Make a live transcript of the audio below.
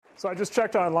So I just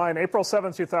checked online. April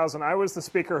 7th, 2000, I was the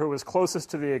speaker who was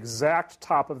closest to the exact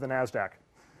top of the NASDAQ.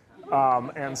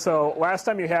 And so last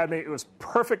time you had me, it was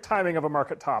perfect timing of a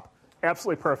market top.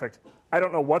 Absolutely perfect. I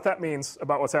don't know what that means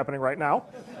about what's happening right now.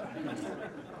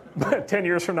 But 10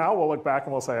 years from now, we'll look back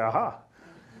and we'll say, aha.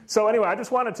 So anyway, I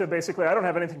just wanted to basically, I don't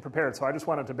have anything prepared, so I just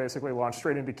wanted to basically launch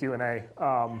straight into Q&A.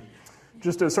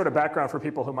 Just as sort of background for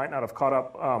people who might not have caught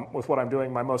up with what I'm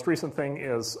doing, my most recent thing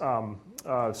is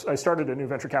I started a new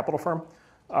venture capital firm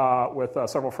with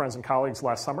several friends and colleagues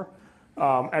last summer.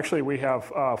 Actually, we have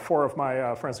 4 of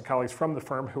my friends and colleagues from the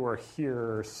firm who are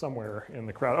here somewhere in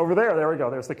the crowd. Over there we go,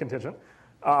 there's the contingent.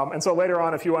 And so later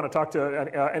on, if you want to talk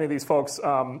to any of these folks,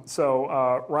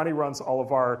 Ronnie runs all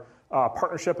of our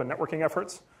partnership and networking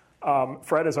efforts.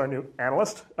 Fred is our new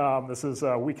analyst. This is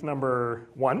week number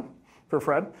 1 for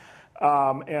Fred.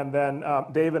 And then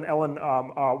Dave and Ellen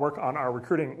work on our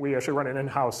recruiting. We actually run an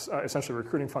in-house, essentially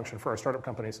recruiting function for our startup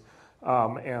companies.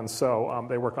 And so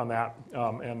they work on that.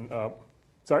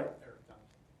 Sorry?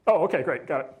 Oh, okay, great,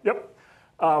 got it. Yep.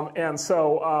 And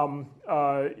so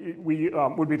we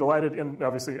would be delighted, and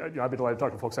obviously I'd be delighted to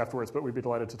talk to folks afterwards, but we'd be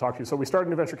delighted to talk to you. So we started a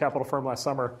new venture capital firm last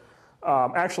summer.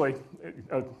 Actually,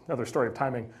 another story of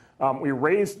timing. We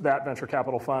raised that venture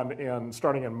capital fund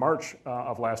starting in March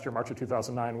of last year, March of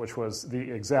 2009, which was the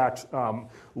exact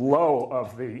low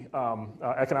of the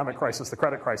economic crisis, the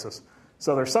credit crisis.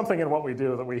 So there's something in what we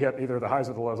do that we hit either the highs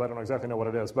or the lows. I don't exactly know what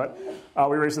it is. But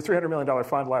we raised a $300 million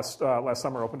fund last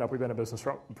summer, opened up. We've been in business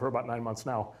for about 9 months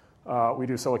now. We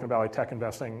do Silicon Valley tech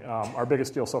investing. Our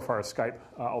biggest deal so far is Skype,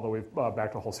 although we've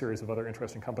backed a whole series of other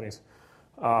interesting companies.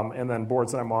 And then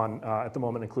boards that I'm on at the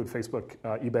moment include Facebook,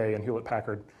 eBay, and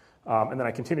Hewlett-Packard. And then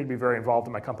I continue to be very involved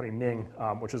in my company, Ning,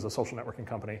 which is a social networking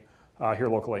company here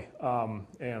locally.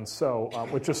 And so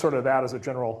with just sort of that as a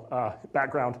general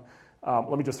background,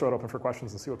 let me just throw it open for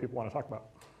questions and see what people want to talk about.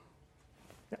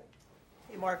 Yeah.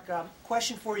 Hey, Mark,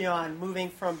 question for you on moving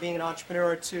from being an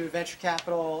entrepreneur to venture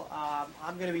capital.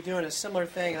 I'm going to be doing a similar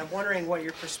thing. I'm wondering what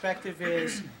your perspective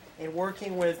is in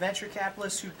working with venture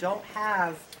capitalists who don't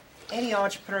have any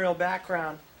entrepreneurial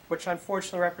background, which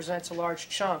unfortunately represents a large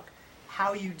chunk,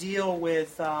 how you deal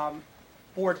with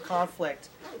board conflict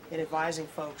in advising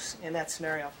folks in that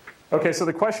scenario. Okay, so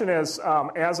the question is,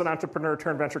 as an entrepreneur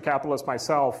turned venture capitalist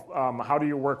myself, how do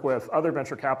you work with other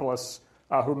venture capitalists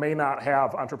who may not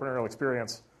have entrepreneurial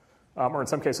experience, or in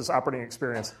some cases operating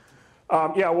experience?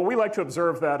 Yeah, well, we like to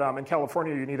observe that in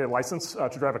California you need a license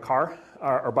to drive a car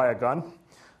or buy a gun,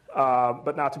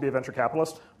 but not to be a venture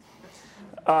capitalist.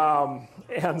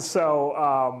 And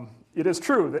so it is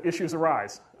true that issues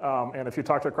arise. And if you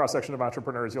talk to a cross-section of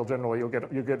entrepreneurs, you'll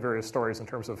get various stories in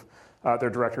terms of their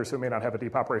directors who may not have a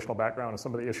deep operational background and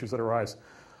some of the issues that arise.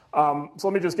 So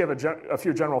let me just give a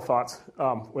few general thoughts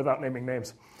without naming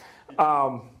names.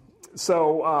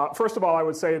 So first of all, I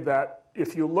would say that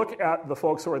if you look at the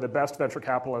folks who are the best venture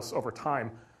capitalists over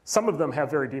time, some of them have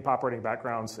very deep operating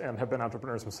backgrounds and have been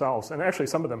entrepreneurs themselves, and actually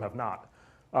some of them have not.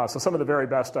 So some of the very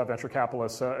best venture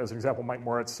capitalists, as an example, Mike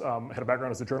Moritz had a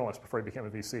background as a journalist before he became a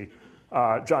VC.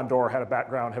 John Doerr had a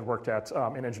background, had worked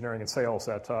in engineering and sales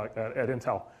at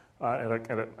Intel, and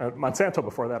at Monsanto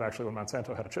before that, actually, when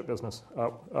Monsanto had a chip business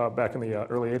back in the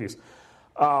early 80s.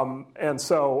 And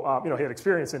so he had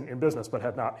experience in business, but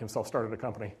had not himself started a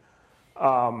company.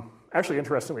 Actually,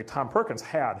 interestingly, Tom Perkins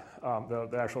had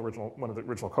the actual one of the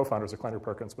original co-founders of Kleiner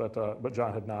Perkins, but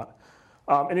John had not.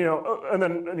 And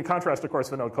then in contrast, of course,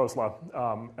 Vinod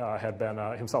Khosla had been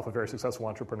himself a very successful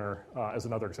entrepreneur, as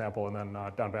another example, and then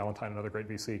Don Valentine, another great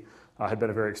VC, had been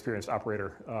a very experienced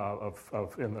operator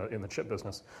in the chip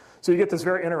business. So you get this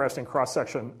very interesting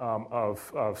cross-section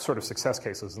of sort of success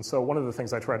cases. And so one of the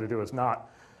things I try to do is not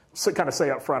kind of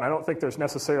say up front, I don't think there's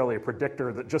necessarily a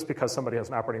predictor that just because somebody has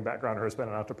an operating background or has been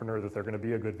an entrepreneur that they're going to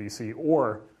be a good VC,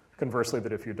 or conversely,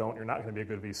 that if you don't, you're not going to be a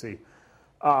good VC.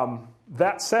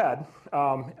 That said,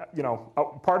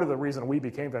 part of the reason we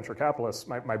became venture capitalists,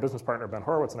 my business partner Ben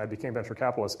Horowitz and I became venture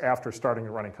capitalists after starting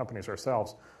and running companies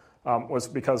ourselves, was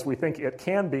because we think it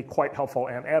can be quite helpful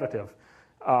and additive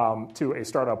to a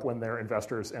startup when their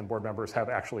investors and board members have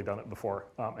actually done it before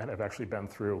and have actually been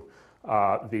through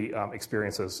the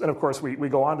experiences. And of course, we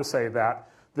go on to say that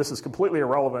this is completely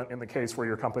irrelevant in the case where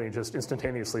your company just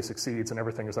instantaneously succeeds and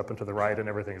everything is up and to the right and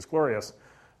everything is glorious.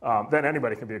 Then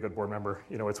anybody can be a good board member.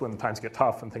 It's when the times get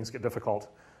tough and things get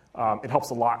difficult. It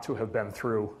helps a lot to have been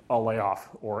through a layoff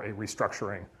or a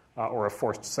restructuring or a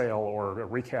forced sale or a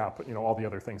recap, all the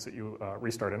other things that you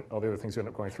restart and all the other things you end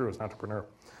up going through as an entrepreneur.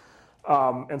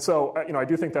 And so, I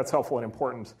do think that's helpful and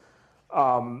important.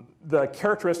 The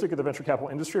characteristic of the venture capital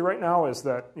industry right now is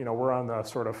that we're on the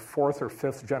sort of fourth or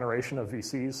fifth generation of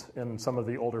VCs in some of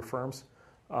the older firms.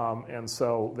 And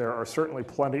so there are certainly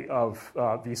plenty of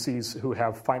VCs who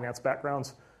have finance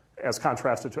backgrounds as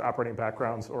contrasted to operating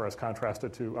backgrounds or as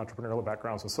contrasted to entrepreneurial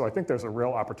backgrounds. And so I think there's a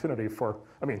real opportunity for,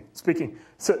 speaking,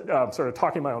 sort of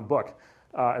talking my own book,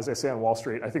 as they say on Wall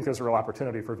Street, I think there's a real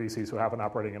opportunity for VCs who have an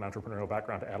operating and entrepreneurial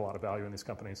background to add a lot of value in these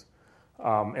companies.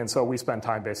 And so we spend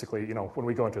time basically, when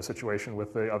we go into a situation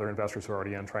with the other investors who are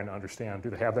already in, trying to understand,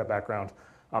 do they have that background?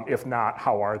 If not,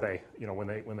 how are they,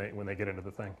 when they get into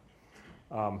the thing?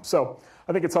 So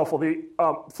I think it's helpful. The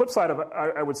flip side of it,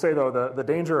 I would say, though, the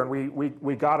danger, and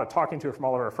we got a talking to from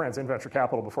all of our friends in venture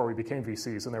capital before we became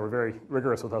VCs, and they were very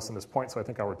rigorous with us on this point, so I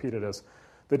think I'll repeat it, is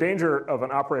the danger of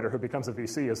an operator who becomes a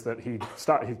VC is that he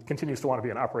continues to want to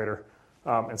be an operator,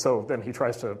 and so then he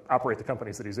tries to operate the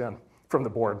companies that he's in from the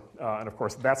board, and of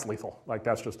course, that's lethal. Like,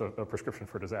 that's just a prescription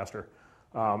for disaster.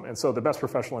 And so the best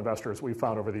professional investors we've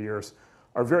found over the years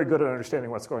are very good at understanding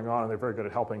what's going on, and they're very good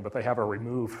at helping, but they have a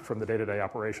removed from the day-to-day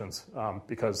operations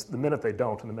because the minute they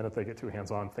don't and the minute they get too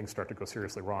hands-on, things start to go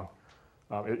seriously wrong.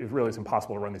 It really is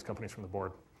impossible to run these companies from the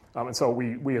board. And so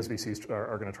we as VCs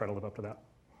are going to try to live up to that.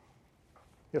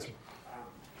 Yes, sir?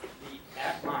 The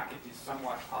app market is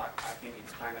somewhat hot. I think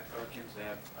it's kind of urgent. They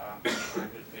have a $100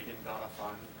 billion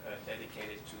fund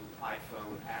dedicated to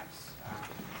iPhone apps.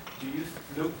 Do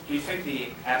you think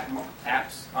the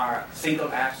single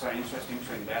apps are interesting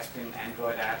to invest in,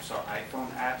 Android apps or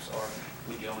iPhone apps, or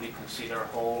would you only consider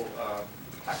whole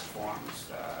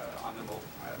platforms on the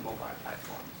mobile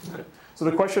platforms? Okay. So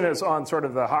the question is on sort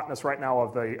of the hotness right now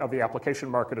of the application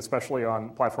market, especially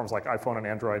on platforms like iPhone and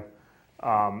Android.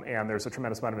 And there's a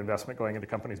tremendous amount of investment going into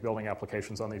companies building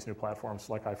applications on these new platforms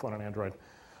like iPhone and Android.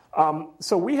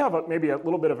 So we have maybe a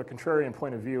little bit of a contrarian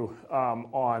point of view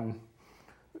on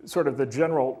sort of the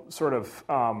general sort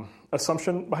of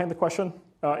assumption behind the question,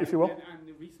 if you will. And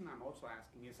the reason I'm also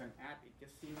asking is an app, it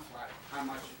just seems like how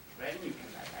much revenue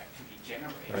can that actually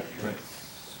generate? Right. It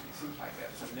seems like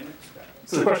there's a limit to that.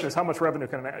 So the question is, how much revenue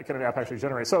can an app actually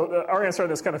generate? So our answer on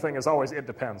this kind of thing is always, it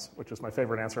depends, which is my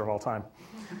favorite answer of all time.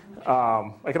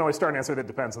 I can always start an answer that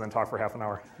depends and then talk for half an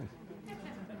hour.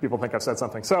 People think I've said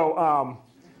something. So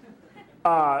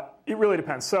it really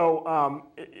depends. So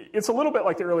it's a little bit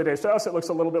like the early days. To us, it looks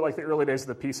a little bit like the early days of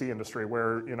the PC industry,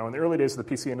 where in the early days of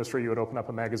the PC industry, you would open up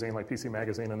a magazine like PC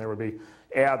Magazine, and there would be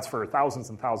ads for thousands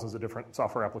and thousands of different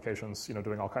software applications,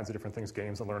 doing all kinds of different things,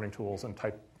 games and learning tools and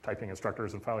typing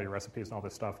instructors and filing recipes and all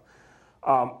this stuff.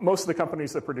 Most of the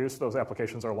companies that produced those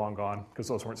applications are long gone because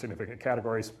those weren't significant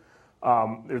categories.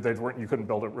 You couldn't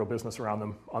build a real business around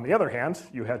them. On the other hand,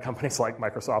 you had companies like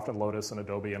Microsoft and Lotus and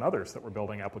Adobe and others that were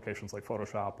building applications like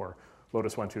Photoshop or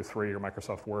Lotus 123 or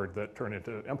Microsoft Word that turned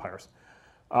into empires.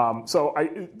 So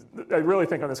I really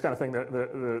think on this kind of thing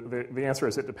the answer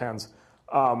is it depends.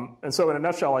 And so in a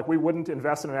nutshell, we wouldn't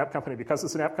invest in an app company because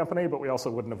it's an app company, but we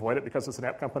also wouldn't avoid it because it's an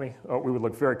app company. We would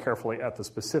look very carefully at the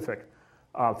specific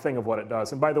thing of what it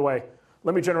does. And by the way,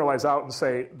 let me generalize out and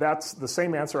say that's the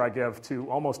same answer I give to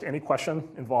almost any question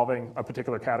involving a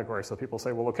particular category. So people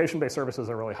say, well, location-based services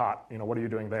are really hot. What are you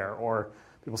doing there? Or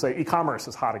people say e-commerce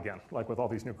is hot again, like with all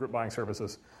these new group buying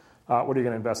services. What are you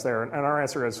going to invest there? And our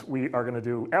answer is we are going to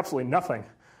do absolutely nothing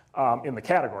in the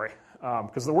category.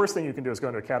 Because the worst thing you can do is go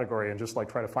into a category and just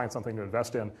try to find something to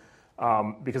invest in.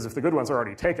 Because if the good ones are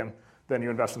already taken, then you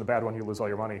invest in the bad one, you lose all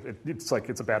your money. It's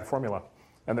a bad formula.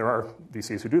 And there are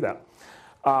VCs who do that.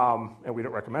 And we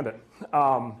don't recommend it.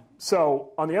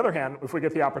 So on the other hand, if we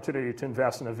get the opportunity to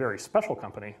invest in a very special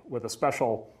company with a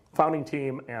special founding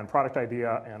team and product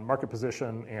idea and market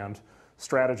position and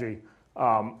strategy,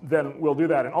 then we'll do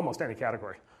that in almost any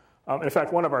category. In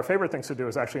fact, one of our favorite things to do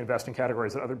is actually invest in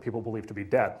categories that other people believe to be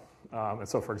dead. And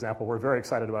so, for example, we're very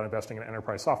excited about investing in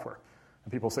enterprise software.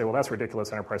 And people say, well, that's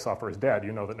ridiculous. Enterprise software is dead.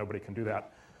 You know that nobody can do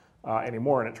that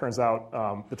anymore. And it turns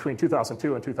out between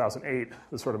 2002 and 2008,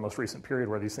 the sort of most recent period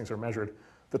where these things are measured,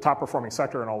 the top performing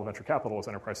sector in all of venture capital was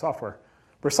enterprise software,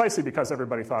 precisely because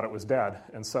everybody thought it was dead.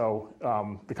 And so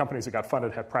the companies that got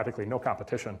funded had practically no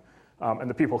competition. And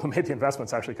the people who made the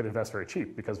investments actually could invest very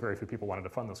cheap because very few people wanted to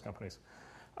fund those companies.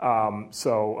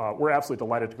 So we're absolutely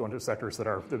delighted to go into sectors that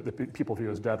are the people view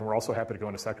as dead, and we're also happy to go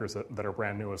into sectors that are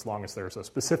brand new as long as there's a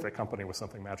specific company with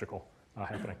something magical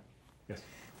happening. Yes?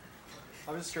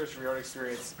 I'm just curious from your own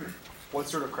experience, what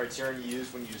sort of criteria you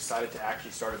used when you decided to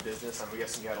actually start a business? I'm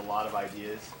guessing you had a lot of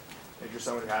ideas. If you're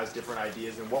someone who has different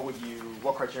ideas, and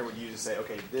what criteria would you use to say,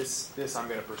 okay, this I'm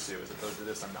going to pursue, as opposed to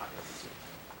this I'm not going to pursue?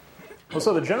 Well,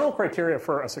 so the general criteria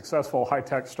for a successful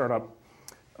high-tech startup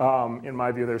In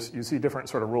my view, you see different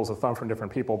sort of rules of thumb from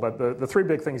different people, but the three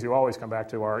big things you always come back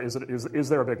to are, is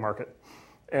there a big market?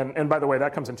 And by the way,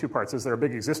 that comes in two parts. Is there a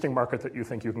big existing market that you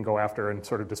think you can go after and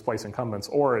sort of displace incumbents,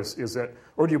 or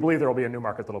do you believe there will be a new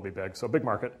market that will be big? So big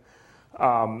market.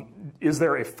 Is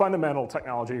there a fundamental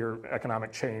technology or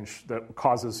economic change that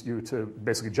causes you to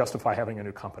basically justify having a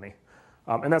new company?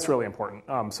 And that's really important.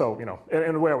 And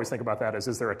the way I always think about that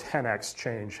is there a 10x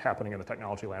change happening in the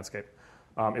technology landscape?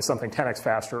 Is something 10x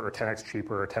faster or 10x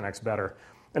cheaper or 10x better?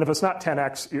 And if it's not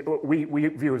 10x, we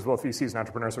view as both VCs and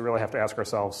entrepreneurs, we really have to ask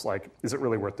ourselves, like, is it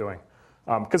really worth doing?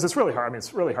 Because it's really hard. I mean,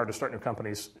 it's really hard to start new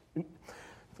companies.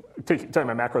 Talking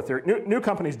my macro theory, new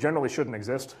companies generally shouldn't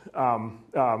exist.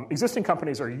 Existing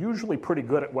companies are usually pretty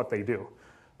good at what they do.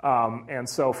 And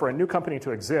so for a new company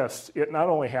to exist, it not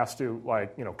only has to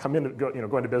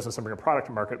go into business and bring a product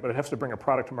to market, but it has to bring a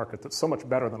product to market that's so much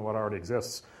better than what already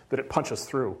exists that it punches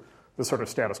through the sort of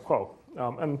status quo.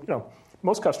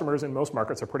 Most customers in most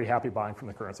markets are pretty happy buying from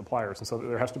the current suppliers, and so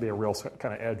there has to be a real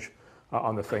kind of edge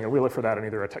on the thing. And we look for that in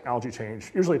either a technology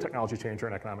change, usually a technology change or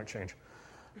an economic change,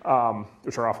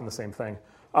 which are often the same thing.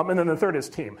 And then the third is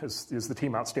team. Is the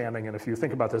team outstanding? And if you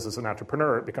think about this as an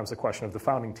entrepreneur, it becomes a question of the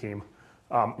founding team.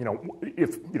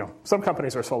 Some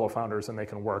companies are solo founders and they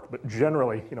can work, but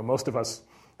generally, most of us,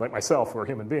 like myself, who are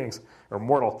human beings or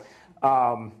mortal,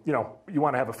 you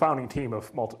want to have a founding team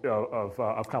of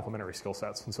complementary skill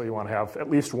sets, and so you want to have at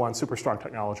least one super strong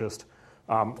technologist,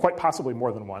 quite possibly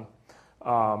more than one.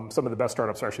 Some of the best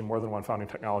startups are actually more than one founding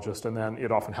technologist, and then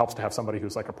it often helps to have somebody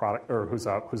who's like a product or who's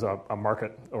a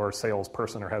market or sales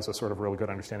person or has a sort of really good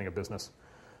understanding of business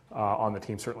on the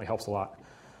team. Certainly helps a lot.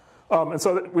 And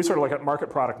so we sort of look at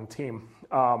market, product, and team.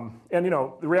 And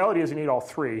the reality is you need all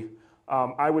three.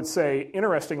 I would say,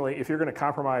 interestingly, if you're going to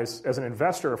compromise as an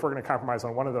investor, if we're going to compromise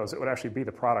on one of those, it would actually be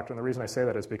the product. And the reason I say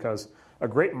that is because a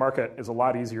great market is a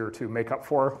lot easier to make up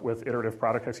for with iterative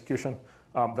product execution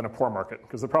than a poor market.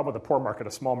 Because the problem with the poor market,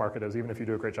 a small market, is even if you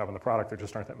do a great job on the product, there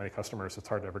just aren't that many customers. It's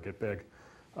hard to ever get big.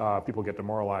 People get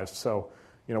demoralized. So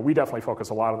we definitely focus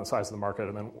a lot on the size of the market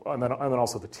and then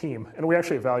also the team. And we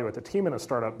actually evaluate the team in a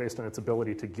startup based on its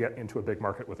ability to get into a big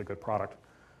market with a good product.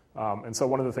 And so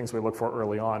one of the things we look for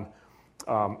early on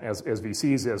as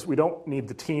VCs is we don't need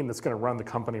the team that's going to run the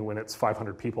company when it's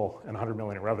 500 people and 100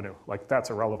 million in revenue. Like, that's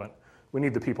irrelevant. We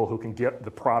need the people who can get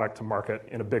the product to market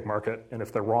in a big market, and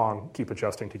if they're wrong, keep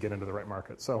adjusting to get into the right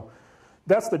market. So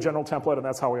that's the general template, and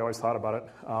that's how we always thought about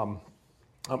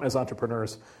it as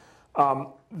entrepreneurs.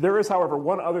 There is, however,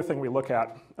 one other thing we look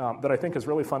at that I think is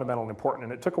really fundamental and important,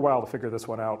 and it took a while to figure this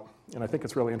one out, and I think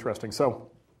it's really interesting.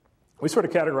 So we sort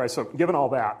of categorize, so given all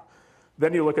that,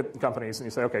 then you look at companies and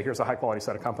you say, okay, here's a high-quality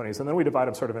set of companies. And then we divide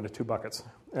them sort of into two buckets.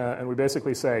 And we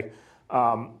basically say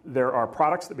there are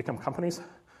products that become companies,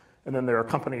 and then there are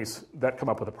companies that come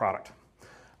up with a product.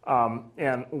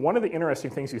 And one of the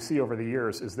interesting things you see over the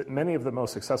years is that many of the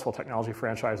most successful technology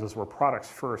franchises were products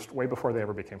first, way before they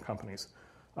ever became companies.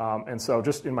 And so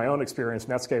just in my own experience,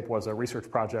 Netscape was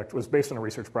based on a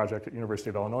research project at University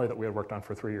of Illinois that we had worked on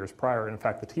for 3 years prior. And in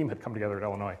fact, the team had come together at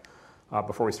Illinois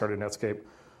before we started Netscape.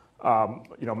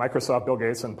 Microsoft, Bill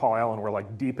Gates, and Paul Allen were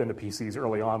like deep into PCs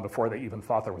early on before they even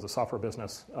thought there was a software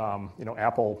business.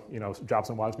 Apple, Jobs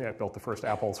and Wozniak built the first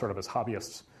Apple sort of as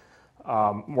hobbyists.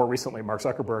 More recently, Mark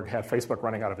Zuckerberg had Facebook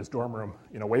running out of his dorm room,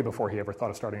 way before he ever thought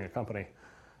of starting a company.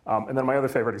 And then my other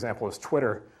favorite example is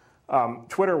Twitter.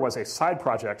 Twitter was a side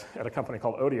project at a company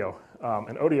called Odeo,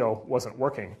 and Odeo wasn't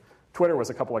working. Twitter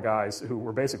was a couple of guys who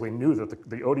were basically knew that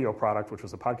the Odeo product, which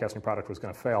was a podcasting product, was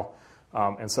going to fail.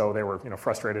 And so they were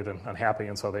frustrated and unhappy,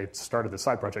 and so they started this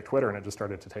side project, Twitter, and it just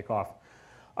started to take off.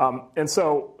 And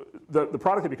so the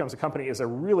product that becomes a company is a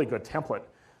really good template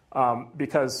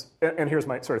because, and here's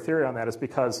my sort of theory on that, is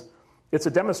because it's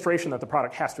a demonstration that the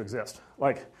product has to exist.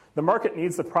 Like, the market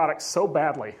needs the product so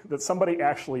badly that somebody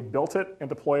actually built it and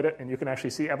deployed it, and you can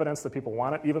actually see evidence that people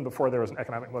want it even before there was an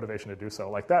economic motivation to do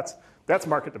so. Like, that's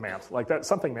market demand. Like,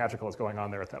 something magical is going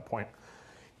on there at that point.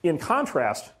 In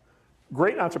contrast,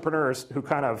 great entrepreneurs who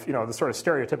kind of, the sort of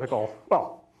stereotypical,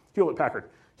 Hewlett-Packard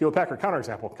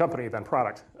counterexample, company then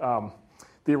product.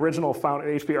 The original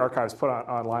HP Archives put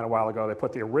online a while ago, they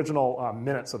put the original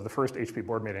minutes of the first HP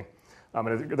board meeting.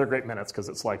 And they're great minutes because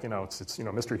it's like, it's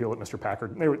Mr. Hewlett, Mr.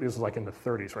 Packard. This was like in the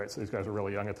 30s, right? So these guys were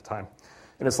really young at the time.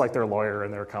 And it's like their lawyer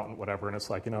and their accountant, whatever. And it's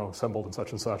like, assembled in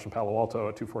such and such in Palo Alto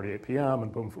at 2:48 p.m.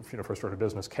 And boom, first order of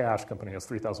business, cash. Company has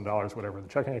 $3,000, whatever, in the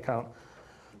checking account.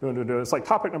 It's like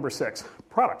topic number 6,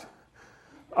 product.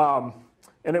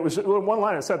 And it was one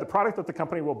line that said, the product that the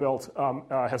company will build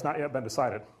has not yet been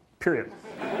decided, period.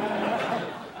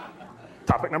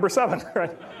 topic number 7,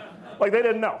 right? Like they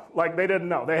didn't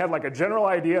know. They had like a general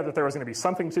idea that there was going to be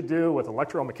something to do with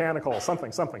electromechanical,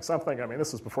 something. I mean,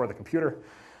 this was before the computer,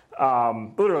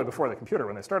 literally before the computer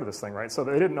when they started this thing, right? So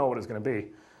they didn't know what it was going to be.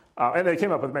 And they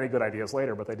came up with many good ideas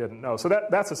later, but they didn't know. So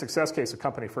that's a success case of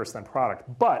company first, then product.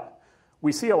 But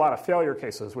we see a lot of failure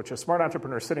cases, which is smart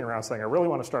entrepreneurs sitting around saying, I really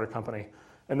want to start a company,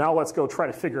 and now let's go try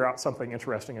to figure out something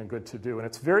interesting and good to do. And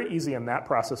it's very easy in that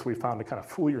process, we found, to kind of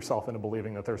fool yourself into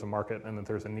believing that there's a market and that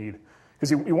there's a need. Because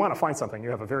you want to find something.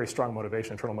 You have a very strong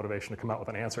motivation, internal motivation to come out with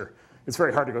an answer. It's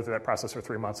very hard to go through that process for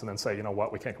 3 months and then say, you know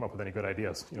what, we can't come up with any good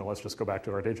ideas. Let's just go back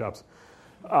to our day jobs.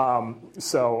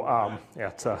 It's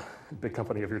a big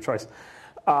company of your choice.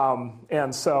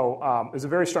 There's a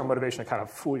very strong motivation to kind of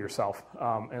fool yourself.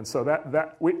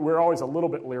 We're always a little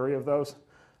bit leery of those.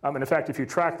 And in fact, if you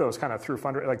track those kind of through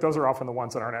fundraising, like those are often the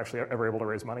ones that aren't actually ever able to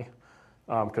raise money.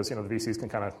 Because the VCs can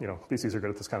kind of, VCs are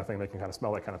good at this kind of thing. They can kind of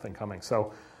smell that kind of thing coming.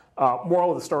 So moral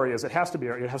of the story is it has to be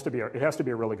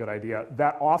a really good idea.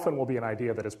 That often will be an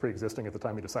idea that is pre-existing at the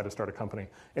time you decide to start a company.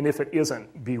 And if it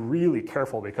isn't, be really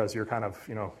careful because you're kind of,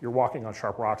 you're walking on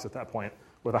sharp rocks at that point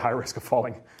with a high risk of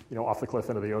falling, off the cliff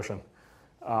into the ocean.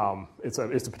 It's a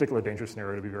particularly dangerous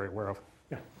scenario to be very aware of.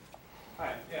 Yeah.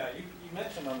 Hi. Yeah, you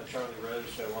mentioned on the Charlie Rose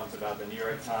show once about the New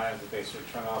York Times that they should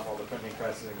turn off all the printing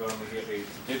presses and go immediately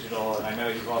to digital. And I know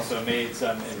you've also made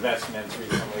some investments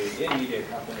recently in media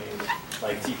companies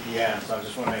like TPM. So I'm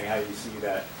just wondering how you see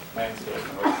that landscape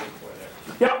and what you think for there.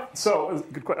 Yeah. So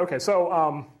good question. Okay. So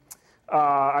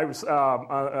I was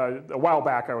a while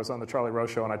back. I was on the Charlie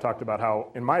Rose show, and I talked about how,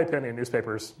 in my opinion,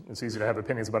 newspapers. It's easy to have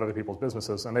opinions about other people's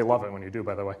businesses, and they love it when you do,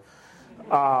 by the way.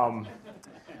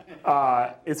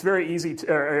 It's very easy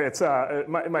to,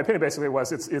 my opinion basically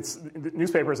was it's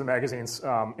newspapers and magazines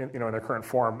in their current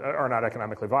form are not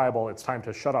economically viable. It's time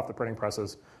to shut off the printing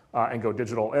presses and go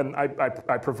digital. And I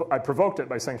provoked it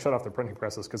by saying shut off the printing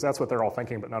presses because that's what they're all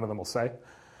thinking, but none of them will say.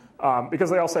 Because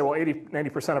they all say, well,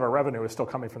 90% of our revenue is still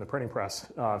coming from the printing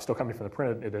press, still coming from the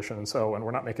printed edition, and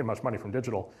we're not making much money from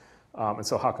digital. And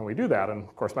so how can we do that? And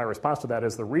of course, my response to that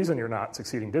is the reason you're not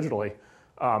succeeding digitally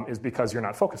is because you're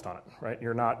not focused on it, right?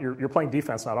 You're playing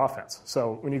defense, not offense.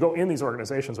 So when you go in these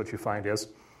organizations, what you find is,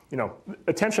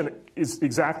 attention is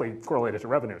exactly correlated to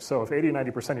revenue. So if 80,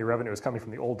 90% of your revenue is coming from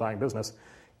the old dying business,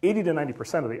 80 to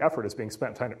 90% of the effort is being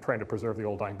spent trying to preserve the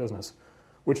old dying business,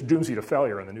 which dooms you to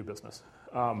failure in the new business.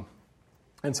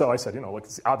 And so I said, look,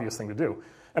 it's the obvious thing to do.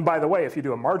 And by the way, if you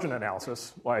do a margin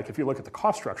analysis, like if you look at the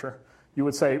cost structure, you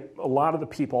would say a lot of the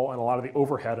people and a lot of the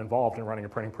overhead involved in running a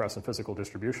printing press and physical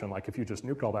distribution, like if you just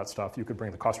nuked all that stuff, you could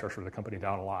bring the cost structure of the company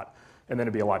down a lot. And then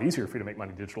it'd be a lot easier for you to make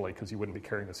money digitally because you wouldn't be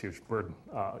carrying this huge burden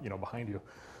behind you.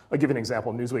 I'll give you an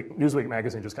example. Newsweek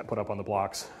magazine just got put up on the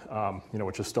blocks,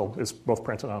 which is both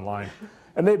print and online.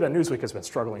 And Newsweek has been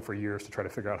struggling for years to try to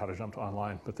figure out how to jump to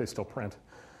online, but they still print.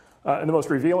 And the most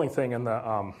revealing thing in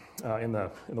the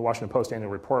Washington Post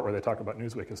annual report where they talk about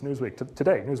Newsweek is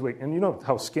today. Newsweek, and you know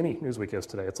how skinny Newsweek is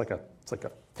today. It's like a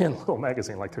thin little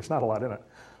magazine. Like there's not a lot in it.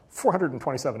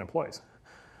 427 employees.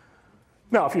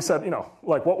 Now, if you said,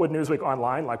 like what would Newsweek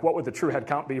online, like what would the true head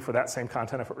count be for that same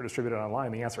content if it were distributed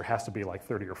online? The answer has to be like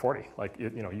 30 or 40.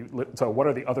 So what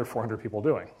are the other 400 people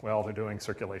doing? Well, they're doing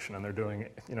circulation and they're doing,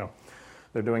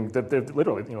 they're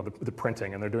literally, the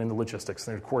printing, and they're doing the logistics,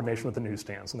 and they're coordination with the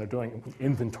newsstands, and they're doing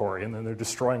inventory, and then they're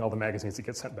destroying all the magazines that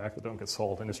get sent back that don't get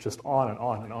sold, and it's just on and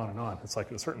on and on and on. It's like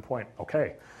at a certain point,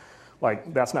 okay,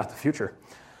 like that's not the future.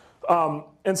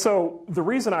 And so the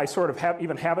reason I sort of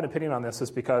even have an opinion on this is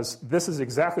because this is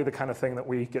exactly the kind of thing that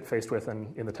we get faced with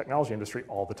in the technology industry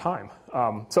all the time.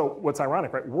 So what's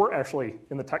ironic, right? We're actually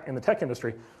in the tech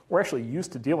industry, we're actually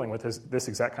used to dealing with this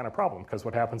exact kind of problem because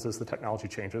what happens is the technology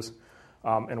changes.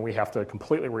 And we have to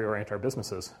completely reorient our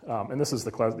businesses. And this is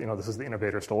the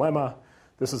innovator's dilemma.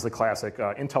 This is the classic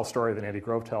Intel story that Andy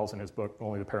Grove tells in his book,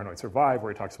 Only the Paranoid Survive,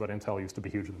 where he talks about Intel used to be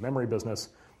huge in the memory business.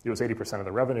 It was 80% of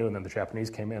the revenue, and then the Japanese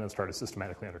came in and started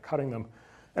systematically undercutting them.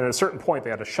 And at a certain point,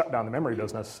 they had to shut down the memory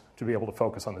business to be able to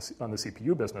focus on the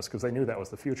CPU business because they knew that was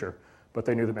the future, but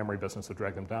they knew the memory business would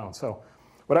drag them down. So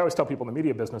what I always tell people in the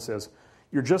media business is,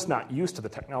 you're just not used to the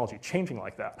technology changing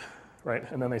like that, right?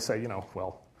 And then they say,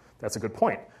 well, that's a good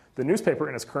point. The newspaper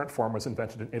in its current form was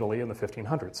invented in Italy in the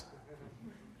 1500s.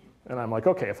 And I'm like,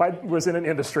 okay, if I was in an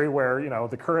industry where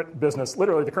the current business,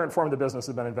 literally the current form of the business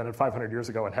had been invented 500 years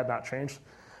ago and had not changed,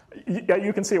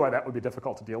 you can see why that would be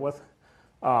difficult to deal with.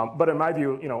 But in my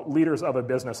view, leaders of a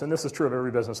business, and this is true of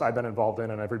every business I've been involved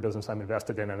in and every business I'm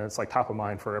invested in, and it's like top of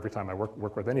mind for every time I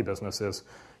work with any business is,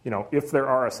 if there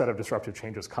are a set of disruptive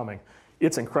changes coming,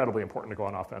 it's incredibly important to go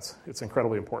on offense. It's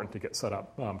incredibly important to get set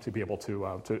up to be able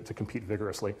to compete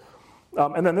vigorously.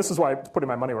 And then this is why I'm putting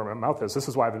my money where my mouth is. This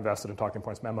is why I've invested in Talking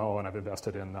Points Memo, and I've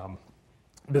invested in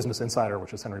Business Insider,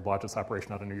 which is Henry Blodgett's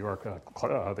operation out of New York.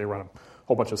 They run a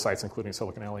whole bunch of sites, including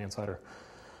Silicon Alley Insider.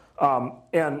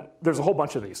 And there's a whole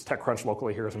bunch of these. TechCrunch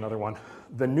locally here is another one.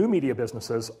 The new media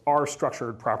businesses are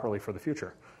structured properly for the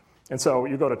future. And so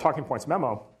you go to Talking Points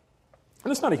Memo,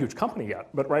 and it's not a huge company yet,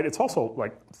 but right, it's also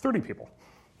like 30 people,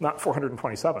 not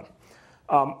 427.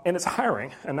 And it's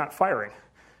hiring and not firing.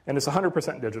 And it's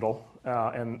 100% digital,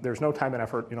 and there's no time and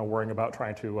effort, worrying about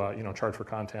trying to, charge for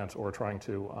content or trying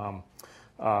to,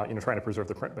 trying to preserve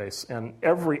the print base. And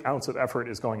every ounce of effort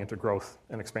is going into growth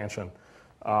and expansion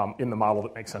in the model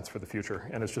that makes sense for the future.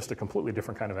 And it's just a completely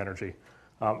different kind of energy.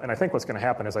 And I think what's going to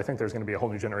happen is I think there's going to be a whole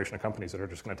new generation of companies that are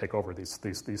just going to take over these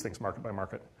things market by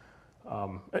market,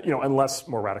 unless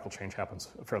more radical change happens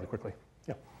fairly quickly.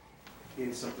 Yeah.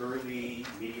 In some early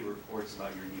media reports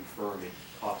about your new firm, it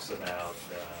talks about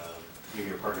you and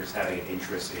your partners having an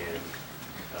interest in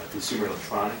consumer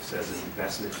electronics as an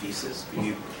investment thesis. Can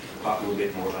you talk a little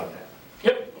bit more about that?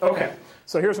 Yep. Okay.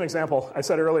 So here's an example. I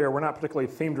said earlier we're not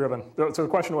particularly theme-driven. So the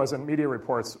question was, in media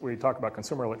reports, we talk about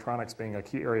consumer electronics being a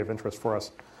key area of interest for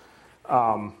us,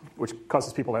 which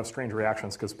causes people to have strange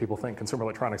reactions because people think consumer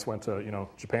electronics went to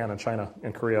Japan and China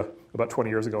and Korea about 20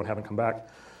 years ago and haven't come back.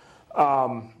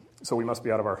 So we must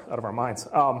be out of our minds.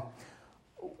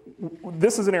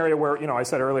 This is an area where, I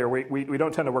said earlier, we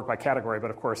don't tend to work by category,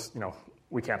 but of course,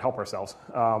 we can't help ourselves.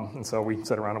 And so we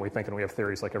sit around and we think and we have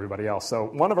theories like everybody else. So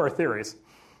one of our theories,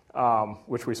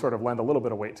 which we sort of lend a little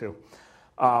bit of weight to,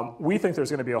 we think there's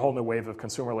going to be a whole new wave of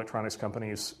consumer electronics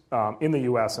companies in the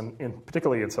US and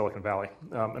particularly in Silicon Valley.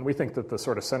 And we think that the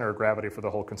sort of center of gravity for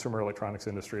the whole consumer electronics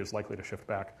industry is likely to shift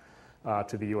back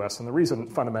to the US. And the reason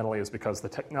fundamentally is because the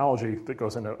technology that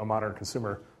goes into a modern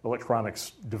consumer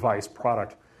electronics device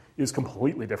product is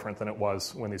completely different than it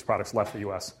was when these products left the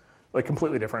US. Like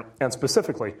completely different. And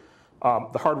specifically,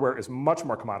 the hardware is much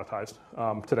more commoditized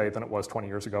today than it was 20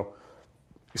 years ago.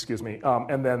 Excuse me.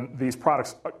 And then these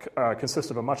products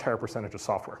consist of a much higher percentage of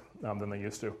software than they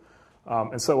used to.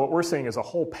 And so what we're seeing is a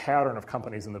whole pattern of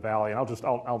companies in the Valley, and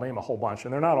I'll name a whole bunch.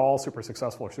 And they're not all super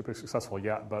successful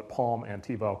yet, but Palm and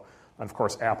TiVo, and of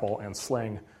course Apple and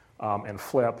Sling and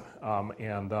Flip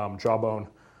and Jawbone.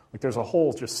 Like there's a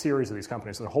whole just series of these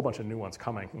companies and a whole bunch of new ones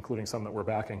coming, including some that we're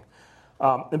backing.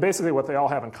 And basically what they all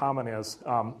have in common is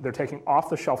they're taking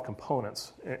off-the-shelf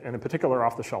components, and in particular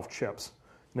off-the-shelf chips.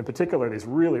 And in particular, these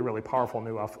really, really powerful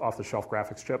new off-the-shelf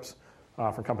graphics chips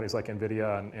from companies like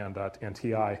NVIDIA and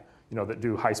TI, that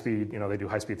do high-speed, they do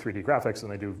high-speed 3D graphics,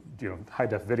 and they do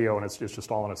high-def video, and it's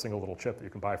just all in a single little chip that you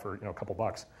can buy for a couple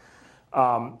bucks.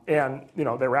 And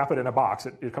they wrap it in a box.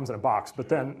 It comes in a box, but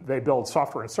then they build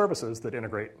software and services that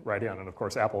integrate right in. And of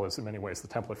course, Apple is in many ways the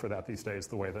template for that these days.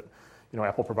 The way that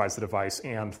Apple provides the device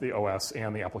and the OS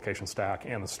and the application stack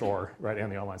and the store, right,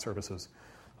 and the online services.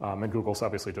 And Google's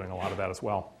obviously doing a lot of that as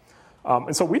well.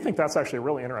 And so we think that's actually a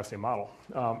really interesting model.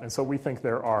 And so we think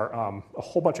there are a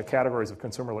whole bunch of categories of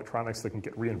consumer electronics that can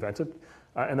get reinvented,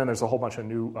 and then there's a whole bunch of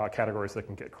new categories that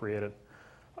can get created.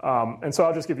 And so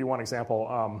I'll just give you one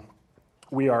example.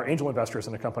 We are angel investors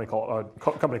in a company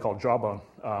called Jawbone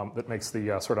that makes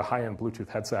the sort of high-end Bluetooth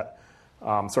headset,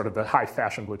 sort of the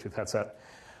high-fashion Bluetooth headset.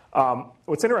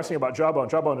 What's interesting about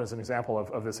Jawbone is an example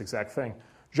of this exact thing.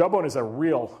 Jawbone is a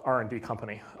real R&D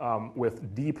company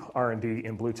with deep R&D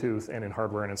in Bluetooth and in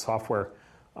hardware and in software.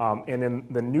 And in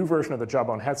the new version of the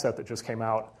Jawbone headset that just came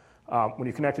out, when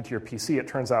you connect it to your PC, it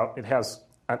turns out it has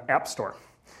an app store.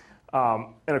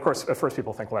 And of course, at first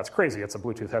people think, well, that's crazy. It's a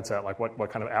Bluetooth headset. Like, what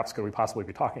kind of apps could we possibly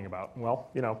be talking about? Well,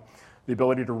 the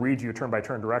ability to read you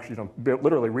turn-by-turn directions,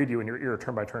 literally read you in your ear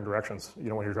turn-by-turn directions, when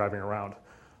you're driving around.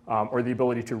 Or the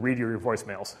ability to read your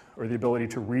voicemails, or the ability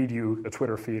to read you a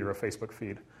Twitter feed or a Facebook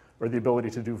feed, or the ability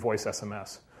to do voice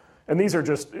SMS. And these are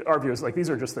just, our view is, these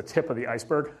are just the tip of the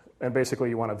iceberg. And basically,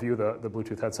 you want to view the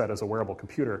Bluetooth headset as a wearable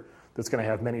computer that's going to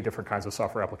have many different kinds of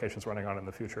software applications running on in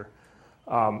the future.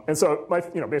 And so,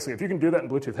 basically, if you can do that in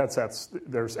Bluetooth headsets,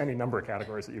 there's any number of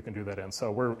categories that you can do that in.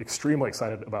 So we're extremely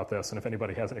excited about this. And if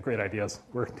anybody has any great ideas,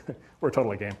 we're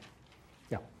totally game.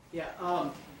 Yeah. Yeah.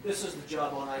 This is the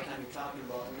Jawbone icon you're talking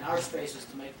about. And our space is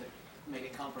to make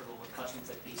it comfortable with custom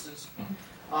fit pieces.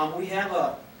 We have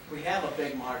a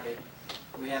big market.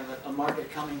 We have a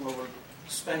market coming where we're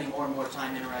spending more and more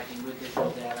time interacting with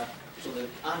digital data. So the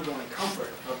ongoing comfort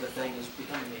of the thing is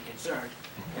becoming a concern.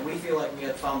 And we feel like we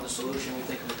have found the solution. We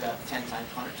think we've got 10 times,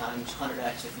 100 times,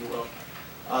 100x, if you will.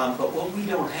 But what we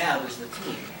don't have is the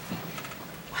team.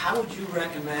 How would you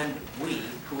recommend we,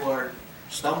 who are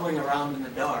stumbling around in the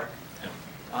dark,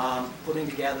 putting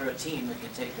together a team that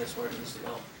can take this where it needs to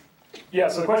go? Yeah,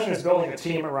 so the question is building a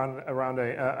team around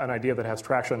an idea that has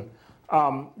traction.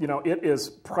 It is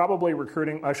probably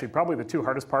recruiting, actually probably the two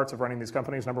hardest parts of running these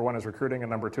companies. Number one is recruiting, and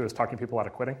number two is talking people out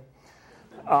of quitting.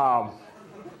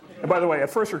 And by the way, at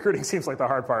first recruiting seems like the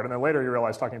hard part, and then later you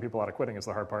realize talking people out of quitting is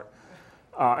the hard part.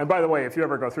 And by the way, if you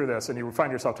ever go through this and you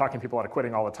find yourself talking people out of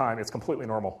quitting all the time, it's completely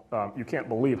normal. You can't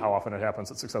believe how often it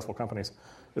happens at successful companies.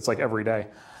 It's like every day.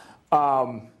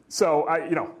 So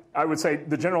I would say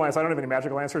the general answer, I don't have any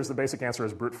magical answers. The basic answer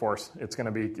is brute force. It's going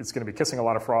to be kissing a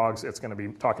lot of frogs. It's going to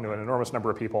be talking to an enormous number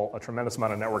of people, a tremendous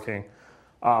amount of networking.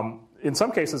 In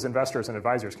some cases, investors and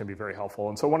advisors can be very helpful.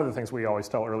 And so one of the things we always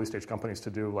tell early stage companies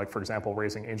to do, like for example,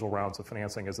 raising angel rounds of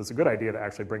financing, is it's a good idea to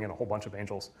actually bring in a whole bunch of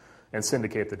angels and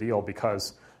syndicate the deal,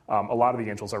 because a lot of the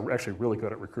angels are actually really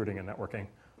good at recruiting and networking.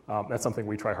 That's something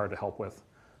we try hard to help with.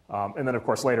 And then, of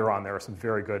course, later on, there are some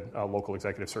very good local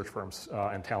executive search firms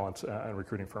and talent and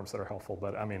recruiting firms that are helpful.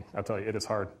 But I mean, I'll tell you, it is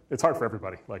hard. It's hard for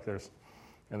everybody. There's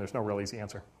no real easy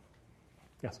answer.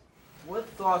 Yes. What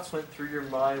thoughts went through your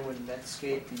mind when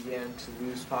Netscape began to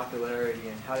lose popularity,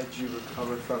 and how did you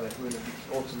recover from it when it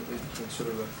ultimately became sort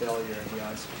of a failure in the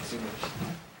eyes of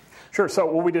consumers? Sure.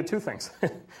 So, we did two things.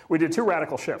 We did two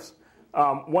radical shifts.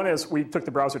 One is we took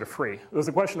the browser to free.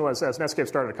 The question was, as Netscape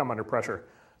started to come under pressure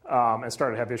and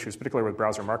started to have issues, particularly with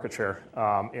browser market share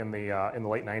in the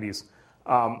late 90s,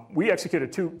 we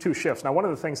executed two shifts. Now, one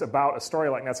of the things about a story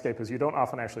like Netscape is you don't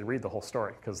often actually read the whole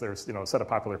story, because there's a set of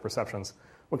popular perceptions.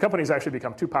 When companies actually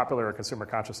become too popular in consumer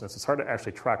consciousness, it's hard to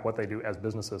actually track what they do as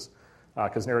businesses,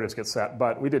 because narratives get set.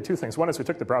 But we did two things. One is we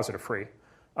took the browser to free,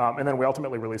 and then we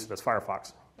ultimately released it as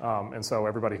Firefox. And so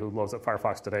everybody who loads up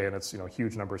Firefox today, and it's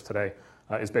huge numbers today,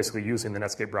 is basically using the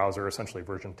Netscape browser, essentially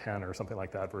version 10 or something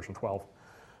like that, version 12.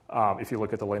 If you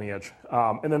look at the lineage.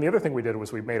 And then the other thing we did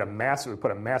was we put a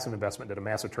massive investment, did a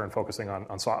massive turn focusing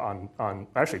on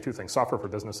actually two things, software for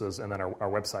businesses and then our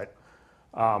website.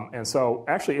 And so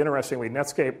actually, interestingly,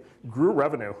 Netscape grew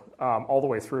revenue all the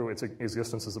way through its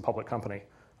existence as a public company,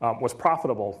 was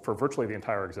profitable for virtually the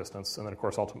entire existence, and then, of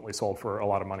course, ultimately sold for a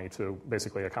lot of money to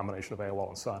basically a combination of AOL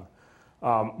and Sun.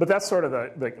 But that's sort of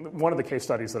one of the case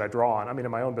studies that I draw on. I mean,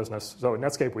 in my own business, so at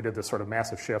Netscape, we did this sort of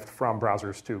massive shift from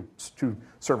browsers to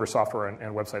server software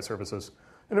and website services.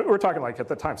 And we're talking like at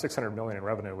the time, $600 million in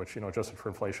revenue, which adjusted for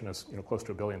inflation is close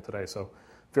to $1 billion today. So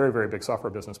very, very big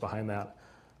software business behind that.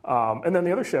 And then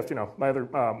the other shift,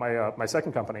 my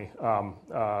second company,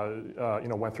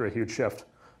 went through a huge shift.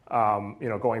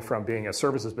 Going from being a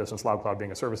services business, LoudCloud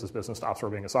being a services business, to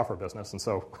Opsware being a software business. And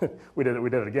so we did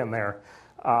it again there,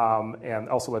 and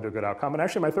also led to a good outcome. And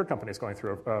actually, my third company is going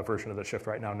through a version of the shift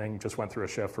right now. Ning just went through a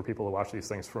shift for people who watch these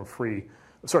things from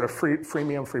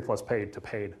freemium, free plus paid to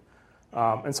paid.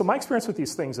 And so my experience with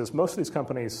these things is most of these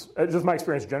companies, just my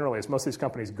experience generally, is most of these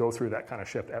companies go through that kind of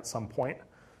shift at some point.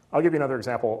 I'll give you another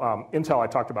example. Intel, I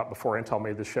talked about before. Intel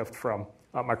made the shift from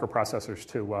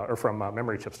microprocessors from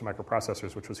memory chips to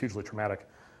microprocessors, which was hugely traumatic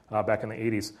back in the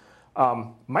 80s.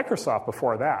 Microsoft,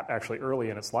 before that, actually early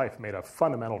in its life, made a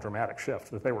fundamental dramatic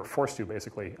shift that they were forced to,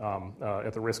 basically,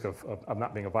 at the risk of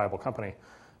not being a viable company.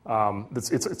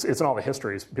 It's in all the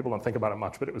histories. People don't think about it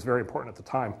much, but it was very important at the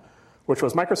time, which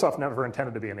was Microsoft never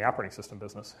intended to be in the operating system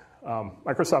business.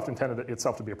 Microsoft intended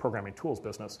itself to be a programming tools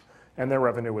business, and their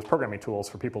revenue was programming tools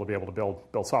for people to be able to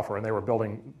build software. And they were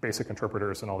building basic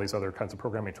interpreters and all these other kinds of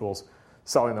programming tools,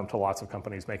 selling them to lots of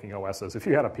companies making OSs. If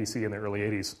you had a PC in the early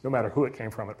 80s, no matter who it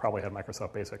came from, it probably had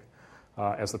Microsoft Basic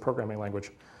as the programming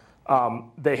language.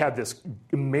 They had this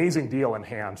amazing deal in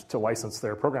hand to license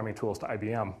their programming tools to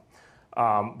IBM.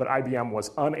 But IBM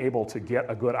was unable to get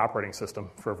a good operating system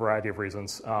for a variety of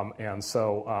reasons. And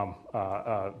so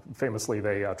famously,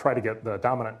 they tried to get the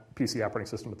dominant PC operating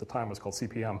system at the time was called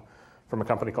CP/M from a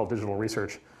company called Digital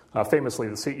Research. Famously,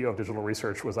 the CEO of Digital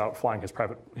Research was out flying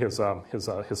his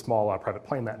small private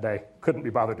plane that day, couldn't be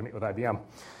bothered to meet with IBM.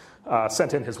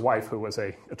 Sent in his wife, who was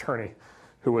an attorney,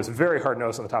 who was very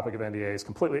hard-nosed on the topic of NDAs,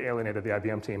 completely alienated the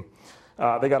IBM team.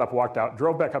 They got up, walked out,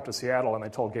 drove back up to Seattle, and they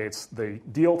told Gates, the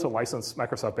deal to license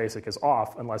Microsoft Basic is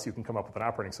off unless you can come up with an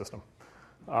operating system.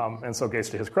 And so Gates,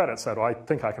 to his credit, said, well, I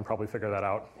think I can probably figure that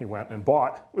out. He went and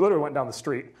we literally went down the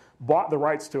street, bought the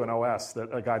rights to an OS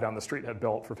that a guy down the street had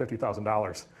built for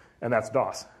 $50,000, and that's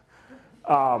DOS.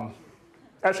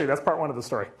 Actually, that's part one of the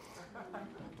story.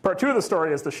 Part two of the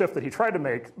story is the shift that he tried to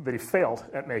make, that he failed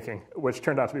at making, which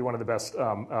turned out to be one of the best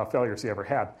failures he ever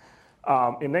had.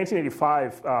 In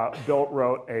 1985, Bill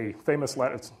wrote a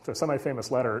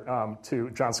semi-famous letter to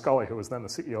John Sculley, who was then the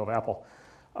CEO of Apple.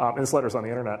 And this letter's on the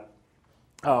internet,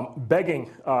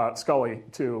 begging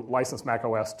Sculley to license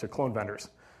macOS to clone vendors.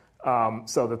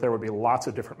 so that there would be lots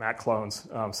of different Mac clones,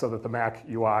 so that the Mac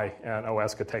UI and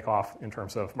OS could take off in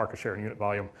terms of market share and unit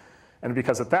volume. And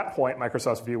because at that point,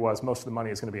 Microsoft's view was most of the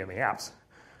money is going to be in the apps.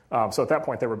 So at that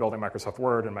point, they were building Microsoft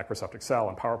Word and Microsoft Excel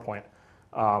and PowerPoint.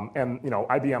 And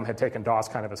IBM had taken DOS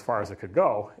kind of as far as it could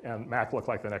go, and Mac looked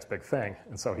like the next big thing.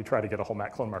 And so he tried to get a whole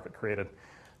Mac clone market created.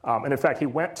 And in fact,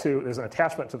 there's an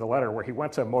attachment to the letter where he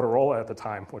went to Motorola at the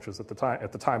time, which was at the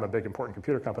time a big important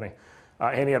computer company.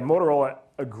 And he had Motorola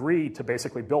agree to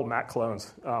basically build Mac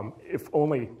clones if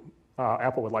only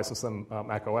Apple would license them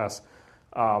Mac OS.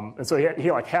 And so he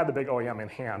had the big OEM in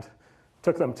hand.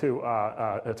 Took them to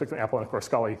Apple, and of course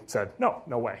Scully said, no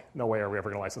way are we ever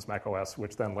going to license Mac OS,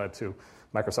 which then led to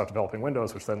Microsoft developing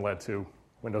Windows, which then led to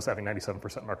Windows having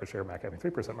 97% market share, Mac having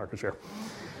 3% market share.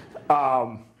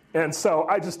 And so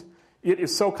it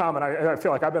is so common. I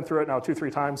feel like I've been through it now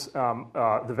 2-3 times.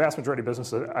 The vast majority of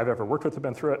businesses I've ever worked with have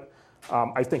been through it.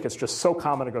 I think it's just so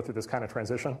common to go through this kind of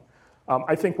transition.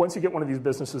 I think once you get one of these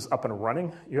businesses up and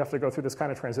running, you have to go through this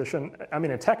kind of transition. I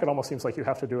mean, in tech, it almost seems like you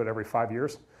have to do it every 5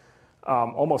 years.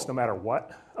 Almost no matter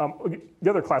what. The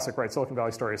other classic, right, Silicon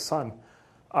Valley story is Sun.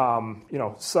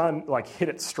 Sun hit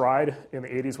its stride in the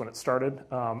 80s when it started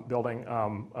building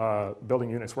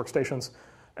Unix workstations,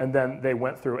 and then they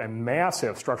went through a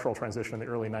massive structural transition in the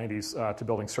early 90s to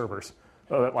building servers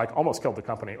that almost killed the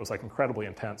company. It was incredibly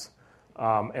intense.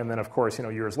 And then, of course,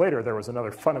 years later, there was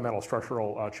another fundamental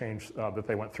structural change that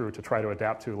they went through to try to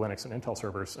adapt to Linux and Intel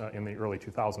servers in the early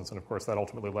 2000s, and of course, that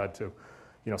ultimately led to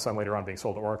Sun later on being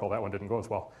sold to Oracle. That one didn't go as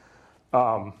well.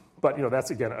 But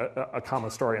that's, again, a common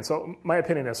story. And so my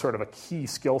opinion is sort of a key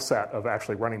skill set of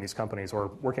actually running these companies or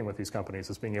working with these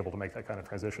companies is being able to make that kind of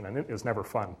transition. And it is never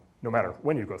fun, no matter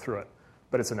when you go through it.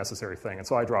 But it's a necessary thing. And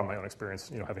so I draw on my own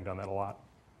experience, having done that a lot.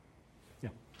 Yeah.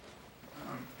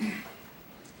 When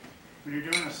you're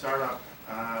doing a startup,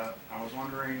 I was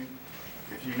wondering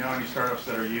if you know any startups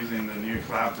that are using the new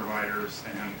cloud providers,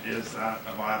 and is that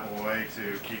a viable way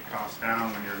to keep costs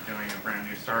down when you're doing a brand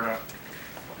new startup?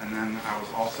 And then I was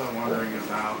also wondering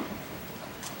about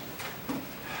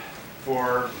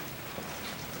for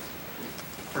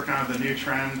kind of the new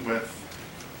trend with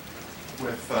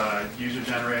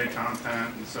user-generated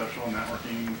content and social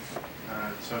networking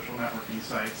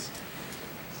sites.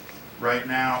 Right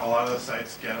now, a lot of those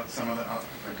sites get a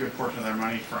good portion of their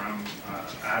money from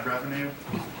ad revenue,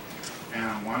 and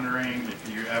I'm wondering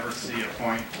if you ever see a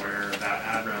point where that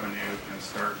ad revenue can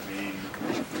start being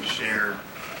shared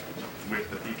with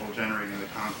the people generating the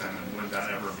content, and would that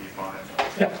ever be viable?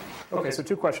 Yeah. Okay, so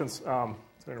 2 questions. So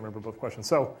I remember both questions.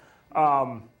 So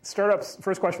startups.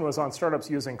 First question was on startups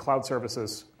using cloud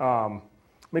services. Let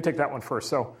me take that one first.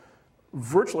 So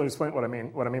virtually, explain what I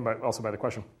mean by the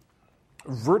question.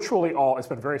 Virtually all, it's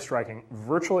been very striking,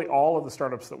 virtually all of the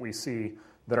startups that we see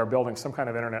that are building some kind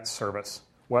of internet service,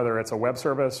 whether it's a web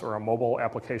service or a mobile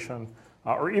application,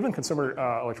 or even consumer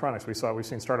electronics. We've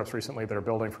seen startups recently that are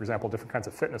building, for example, different kinds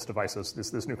of fitness devices,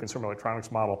 this new consumer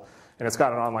electronics model, and it's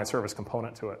got an online service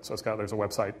component to it. So there's a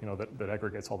website that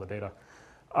aggregates all the data.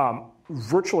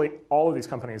 Virtually all of these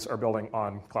companies are building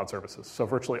on cloud services. So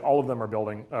virtually all of them are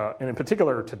building, and in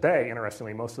particular today,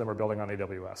 interestingly, most of them are building on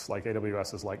AWS.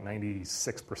 AWS is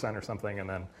 96% or something, and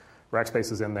then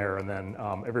Rackspace is in there, and then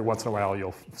every once in a while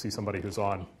you'll see somebody who's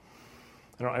on,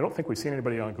 I don't think we've seen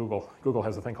anybody on Google. Google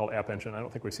has a thing called App Engine. I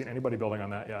don't think we've seen anybody building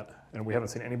on that yet, and we haven't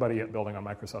seen anybody yet building on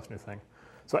Microsoft's new thing.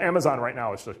 So Amazon right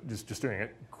now is just doing a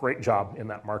great job in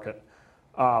that market.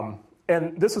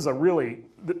 And this is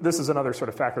another sort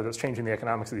of factor that's changing the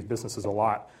economics of these businesses a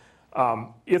lot.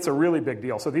 It's a really big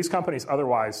deal. So these companies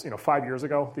otherwise, 5 years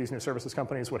ago, these new services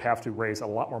companies would have to raise a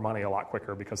lot more money a lot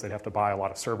quicker because they'd have to buy a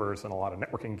lot of servers and a lot of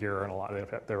networking gear and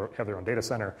they'd have their own data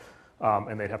center,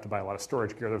 and they'd have to buy a lot of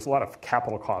storage gear. There's a lot of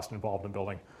capital cost involved in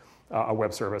building a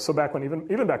web service. So back when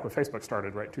even back when Facebook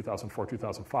started, right, 2004,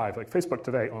 2005, Facebook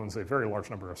today owns a very large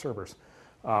number of servers,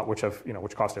 which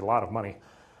costed a lot of money.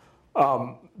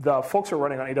 The folks who are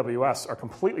running on AWS are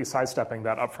completely sidestepping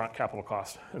that upfront capital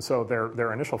cost. And so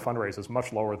their initial fundraise is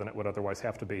much lower than it would otherwise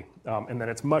have to be. And then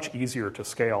it's much easier to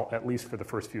scale, at least for the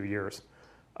first few years.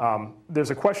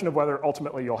 There's a question of whether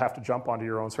ultimately you'll have to jump onto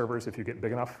your own servers if you get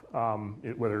big enough,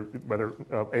 whether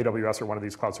AWS or one of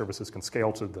these cloud services can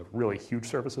scale to the really huge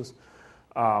services.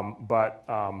 But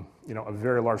a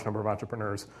very large number of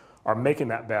entrepreneurs are making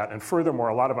that bet. And furthermore,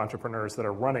 a lot of entrepreneurs that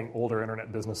are running older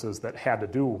internet businesses that had to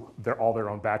do all their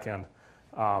own back end,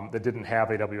 that didn't have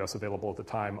AWS available at the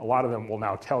time, a lot of them will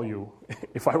now tell you,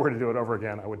 if I were to do it over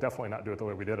again, I would definitely not do it the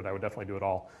way we did it. I would definitely do it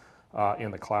all in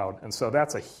the cloud. And so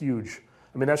that's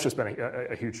that's just been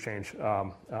a huge change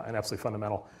and absolutely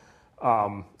fundamental.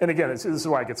 And again, this is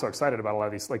why I get so excited about a lot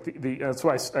of these. Like that's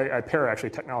why I pair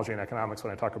actually technology and economics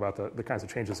when I talk about the kinds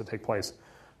of changes that take place.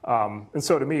 And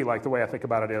so to me, like the way I think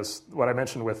about it is what I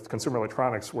mentioned with consumer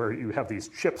electronics, where you have these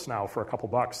chips now for a couple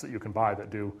bucks that you can buy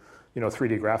that do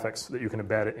 3D graphics that you can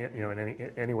embed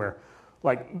in anywhere.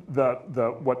 Like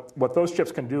what those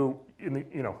chips can do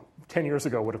 10 years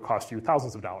ago would have cost you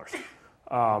thousands of dollars.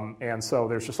 And so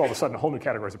there's just all of a sudden a whole new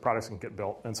categories of products that can get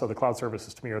built. And so the cloud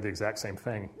services to me are the exact same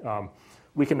thing.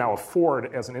 We can now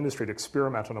afford as an industry to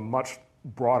experiment on a much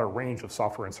broader range of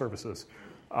software and services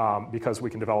because we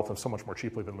can develop them so much more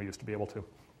cheaply than we used to be able to.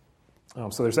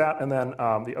 So there's that. And then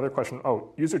the other question,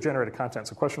 user-generated content.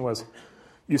 So the question was,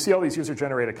 you see all these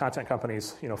user-generated content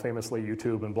companies, famously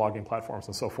YouTube and blogging platforms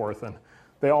and so forth, and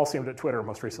they all seem to, Twitter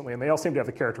most recently, and they all seem to have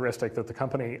the characteristic that the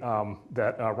company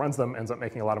that runs them ends up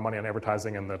making a lot of money on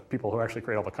advertising, and the people who actually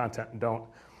create all the content don't.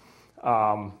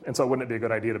 And so wouldn't it be a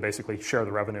good idea to basically share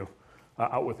the revenue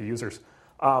out with the users?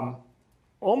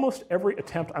 Almost every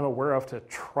attempt I'm aware of to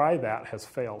try that has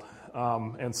failed.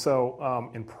 And so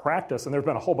in practice, and there have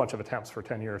been a whole bunch of attempts for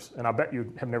 10 years, and I bet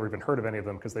you have never even heard of any of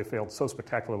them because they failed so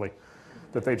spectacularly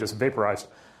that they just vaporized.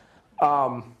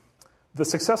 The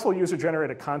successful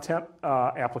user-generated content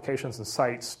applications and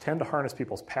sites tend to harness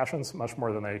people's passions much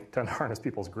more than they tend to harness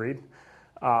people's greed.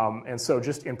 And so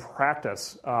just in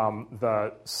practice,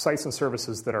 the sites and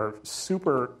services that are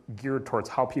super geared towards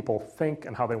how people think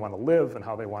and how they want to live and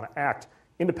how they want to act,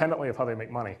 independently of how they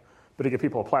make money, but to give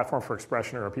people a platform for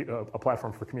expression or a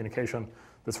platform for communication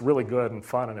that's really good and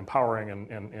fun and empowering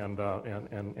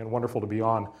and wonderful to be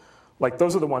on. Like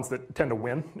those are the ones that tend to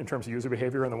win in terms of user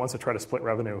behavior, and the ones that try to split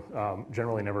revenue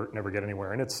generally never get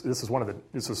anywhere. And this is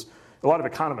a lot of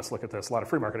economists look at this. A lot of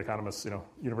free market economists,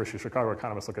 University of Chicago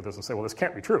economists look at this and say, well, this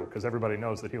can't be true because everybody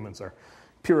knows that humans are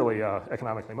purely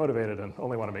economically motivated and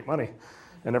only want to make money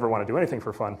and never want to do anything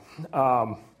for fun.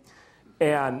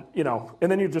 And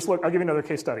then you just look. I'll give you another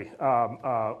case study.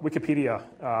 Wikipedia.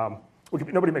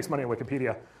 Nobody makes money on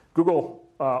Wikipedia. Google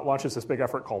launches this big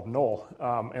effort called Knoll,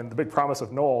 and the big promise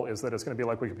of Knoll is that it's going to be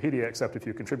like Wikipedia, except if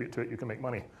you contribute to it, you can make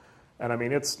money. And I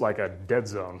mean, it's like a dead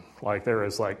zone. Like there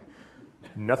is like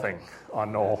nothing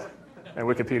on Knoll, and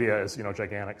Wikipedia is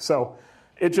gigantic. So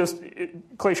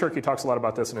Clay Shirky talks a lot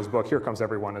about this in his book, Here Comes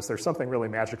Everyone, is there's something really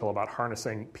magical about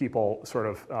harnessing people sort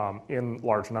of in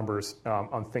large numbers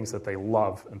on things that they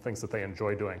love and things that they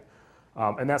enjoy doing.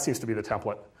 And that seems to be the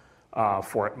template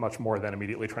for it, much more than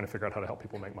immediately trying to figure out how to help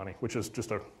people make money, which is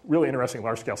just a really interesting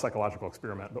large-scale psychological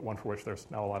experiment, but one for which there's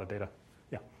now a lot of data.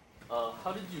 Yeah.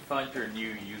 How did you find your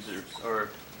new users, or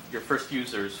your first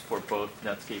users for both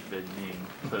Netscape and Ning?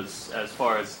 Because as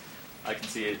far as I can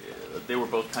see it, they were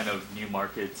both kind of new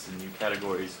markets and new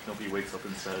categories. Nobody wakes up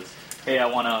and says, hey, I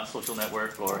want a social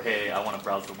network, or hey, I want to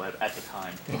browse the web at the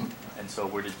time. And so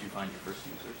where did you find your first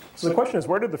users? So the question is,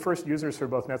 where did the first users for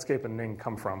both Netscape and Ning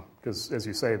come from? Because as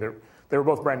you say, they were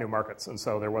both brand new markets, and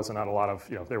so there wasn't a lot of,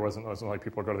 there wasn't like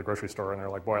people would go to the grocery store and they're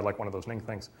like, boy, I'd like one of those Ning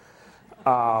things,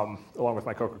 along with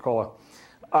my Coca-Cola.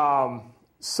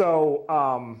 So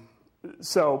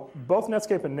both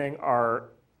Netscape and Ning are,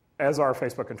 as are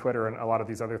Facebook and Twitter and a lot of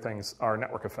these other things, are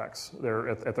network effects. They're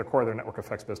at their core, they're network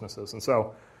effects businesses. And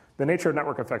so the nature of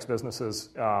network effects businesses,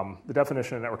 the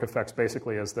definition of network effects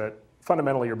basically is that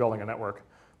fundamentally you're building a network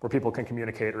where people can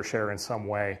communicate or share in some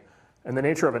way. And the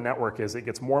nature of a network is it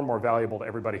gets more and more valuable to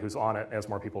everybody who's on it as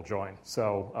more people join.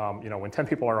 So when 10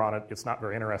 people are on it, it's not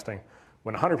very interesting.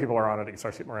 When 100 people are on it, it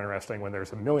starts to get more interesting. When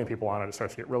there's 1 million people on it, it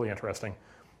starts to get really interesting.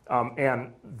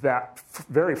 And that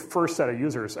very first set of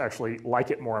users actually like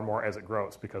it more and more as it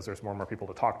grows because there's more and more people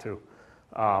to talk to.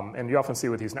 And you often see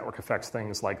with these network effects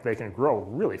things like they can grow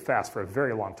really fast for a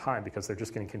very long time because they're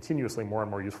just getting continuously more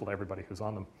and more useful to everybody who's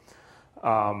on them.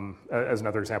 As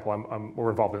another example,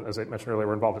 we're involved in, as I mentioned earlier,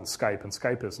 we're involved in Skype, and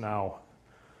Skype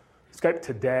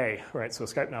today, right? So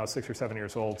Skype now is 6 or 7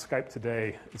 years old. Skype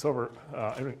today, it's over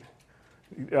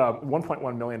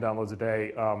 1.1 million downloads a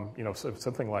day. So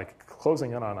something like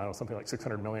closing in on something like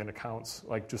 600 million accounts,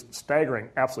 like just staggering,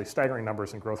 absolutely staggering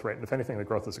numbers and growth rate. And if anything, the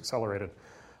growth is accelerated.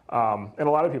 And a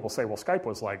lot of people say, well, Skype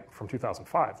was like from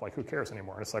 2005. Like, who cares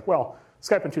anymore? And it's like, well,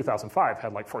 Skype in 2005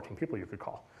 had like 14 people you could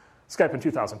call. Skype in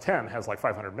 2010 has like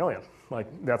 500 million. Like,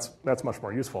 that's much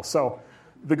more useful. So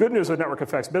the good news with network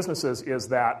effects businesses is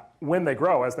that when they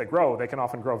grow, as they grow, they can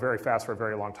often grow very fast for a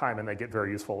very long time, and they get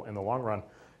very useful in the long run.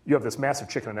 You have this massive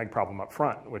chicken and egg problem up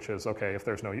front, which is, okay, if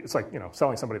there's no, it's like,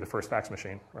 selling somebody the first fax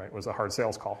machine, right, was a hard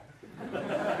sales call.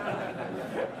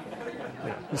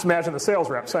 Just imagine the sales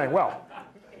rep saying, well,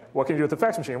 what can you do with the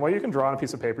fax machine? Well, you can draw on a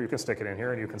piece of paper, you can stick it in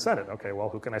here, and you can send it. Okay, well,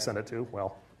 who can I send it to?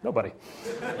 Well, nobody.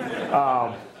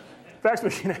 Fax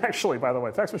machine, actually, by the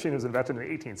way, fax machine was invented in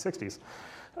the 1860s.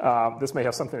 This may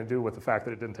have something to do with the fact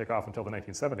that it didn't take off until the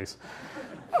 1970s.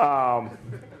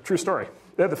 True story.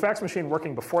 They had the fax machine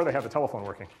working before they had the telephone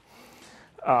working.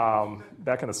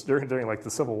 Back in during like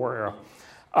the Civil War era.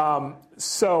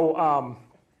 So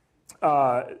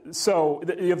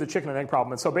you have the chicken and egg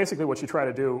problem. And so basically what you try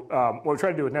to do, what we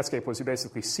tried to do with Netscape was you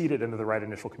basically seed it into the right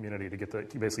initial community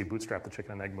to basically bootstrap the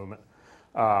chicken and egg movement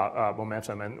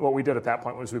momentum. And what we did at that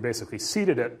point was we basically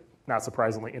seeded it, not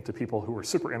surprisingly, into people who were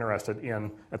super interested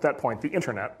in, at that point, the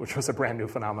internet, which was a brand new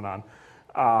phenomenon,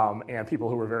 and people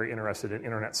who were very interested in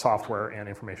internet software and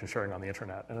information sharing on the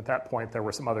internet. And at that point, there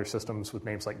were some other systems with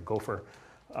names like Gopher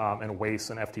and Waze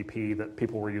and FTP that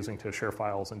people were using to share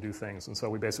files and do things. And so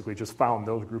we basically just found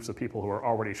those groups of people who are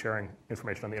already sharing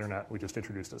information on the internet. We just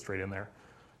introduced it straight in there.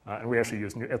 And we actually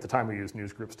used, at the time, we used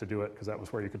news groups to do it because that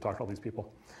was where you could talk to all these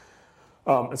people.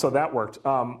 And so that worked.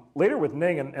 Later with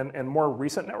Ning and more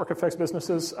recent network effects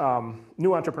businesses,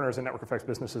 new entrepreneurs in network effects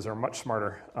businesses are much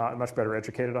smarter and much better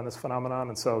educated on this phenomenon.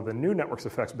 And so the new network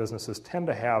effects businesses tend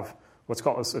to have what's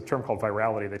called a term called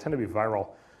virality. They tend to be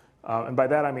viral. And by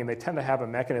that I mean they tend to have a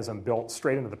mechanism built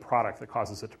straight into the product that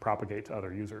causes it to propagate to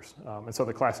other users. And so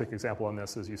the classic example in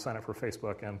this is you sign up for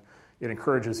Facebook and it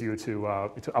encourages you to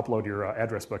upload your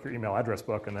address book, your email address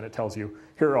book, and then it tells you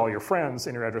here are all your friends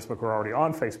in your address book who are already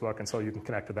on Facebook, and so you can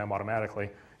connect to them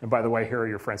automatically. And by the way, here are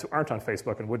your friends who aren't on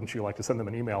Facebook, and wouldn't you like to send them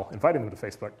an email inviting them to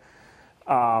Facebook?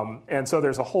 And so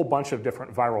there's a whole bunch of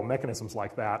different viral mechanisms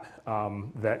like that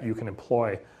that you can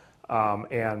employ.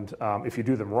 If you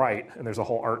do them right, and there's a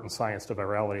whole art and science to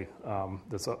virality,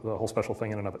 that's the whole special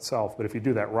thing in and of itself, but if you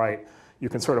do that right, you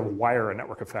can sort of wire a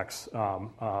network effects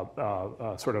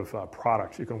product.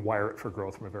 You can wire it for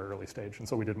growth from a very early stage. And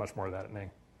so we did much more of that at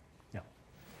Ning. Yeah.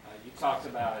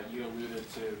 You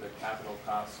alluded to the capital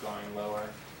costs going lower,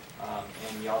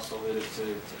 and you also alluded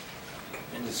to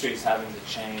industries having to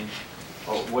change.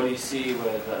 Well, what do you see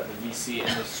with the VC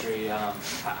industry?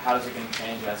 How is it going to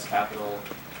change as capital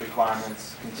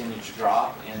requirements continue to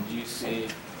drop? And do you see,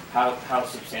 how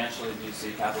substantially do you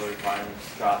see capital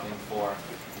requirements dropping for,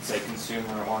 say,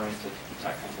 consumer-oriented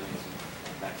tech companies in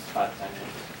the next 5 to 10 years?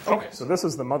 Okay, so this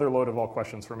is the mother lode of all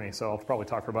questions for me, so I'll probably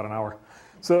talk for about an hour.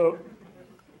 So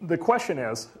the question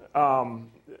is, how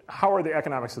are the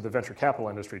economics of the venture capital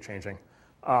industry changing?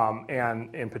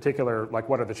 And in particular, like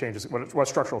what are the changes, what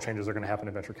structural changes are going to happen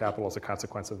in venture capital as a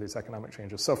consequence of these economic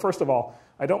changes? So first of all,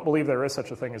 I don't believe there is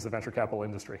such a thing as the venture capital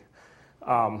industry.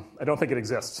 I don't think it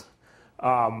exists.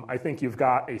 I think you've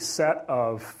got a set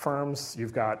of firms,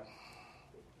 you've got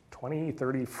 20,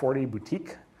 30, 40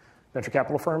 boutique venture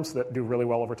capital firms that do really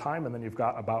well over time, and then you've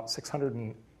got about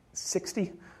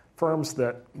 660 firms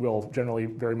that will generally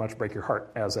very much break your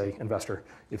heart as an investor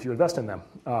if you invest in them.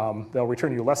 They'll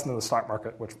return you less than the stock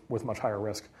market, with much higher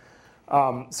risk.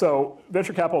 So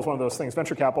venture capital is one of those things.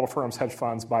 Venture capital firms, hedge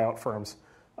funds, buyout firms,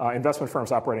 investment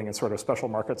firms operating in sort of special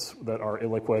markets that are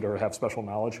illiquid or have special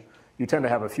knowledge. You tend to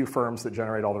have a few firms that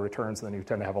generate all the returns, and then you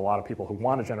tend to have a lot of people who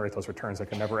want to generate those returns that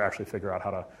can never actually figure out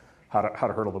how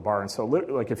to hurdle the bar. And so,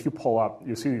 like, if you pull up,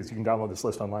 you see these, you can download this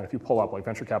list online. If you pull up like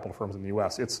venture capital firms in the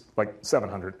U.S., it's like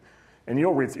 700, and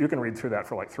you can read through that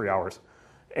for like 3 hours,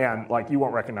 and like you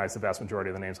won't recognize the vast majority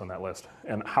of the names on that list.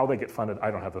 And how they get funded, I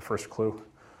don't have the first clue.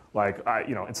 Like,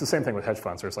 it's the same thing with hedge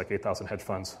funds. There's like 8,000 hedge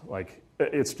funds. Like,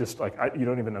 it's just like you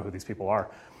don't even know who these people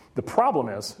are. The problem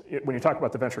is, when you talk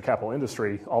about the venture capital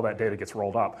industry, all that data gets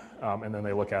rolled up, and then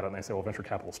they look at it and they say, well, venture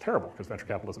capital is terrible because venture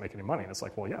capital doesn't make any money. And it's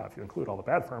like, well, yeah, if you include all the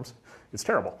bad firms, it's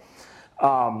terrible.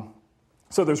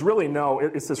 So there's really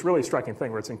it's this really striking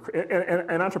thing where it's,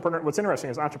 and entrepreneur, what's interesting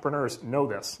is entrepreneurs know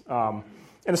this.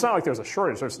 And it's not like there's a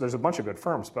shortage. There's a bunch of good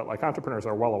firms, but like entrepreneurs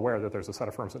are well aware that there's a set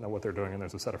of firms that know what they're doing and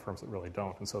there's a set of firms that really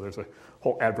don't. And so there's a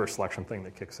whole adverse selection thing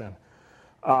that kicks in.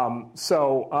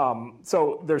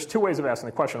 So there's two ways of asking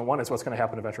the question. One is what's going to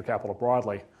happen to venture capital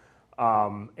broadly.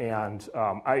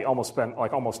 I almost spent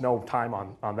like almost no time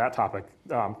on that topic.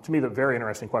 To me, the very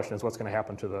interesting question is what's going to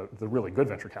happen to the really good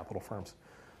venture capital firms.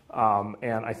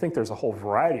 And I think there's a whole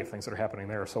variety of things that are happening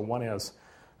there. So one is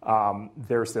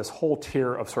there's this whole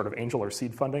tier of sort of angel or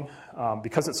seed funding.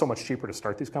 Because it's so much cheaper to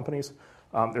start these companies,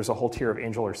 there's a whole tier of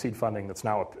angel or seed funding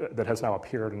that has now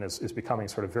appeared and is becoming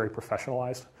sort of very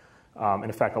professionalized. And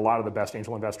in fact, a lot of the best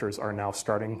angel investors are now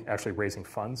starting actually raising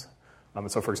funds.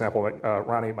 And so, for example,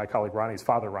 my colleague Ronnie's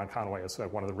father, Ron Conway, is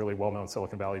one of the really well-known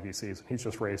Silicon Valley VCs. He's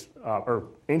just raised, or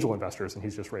angel investors, and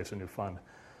he's just raised a new fund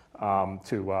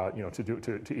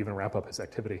to even ramp up his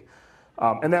activity.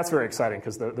 And that's very exciting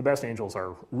because the best angels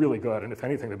are really good, and if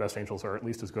anything, the best angels are at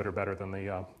least as good or better than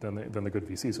the good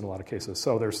VCs in a lot of cases.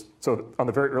 So on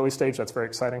the very early stage, that's very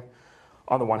exciting,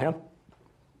 on the one hand.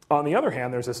 On the other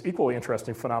hand, there's this equally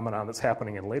interesting phenomenon that's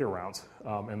happening in later rounds.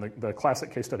 And the classic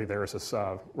case study there is this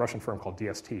Russian firm called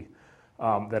DST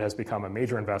that has become a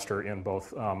major investor in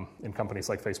both in companies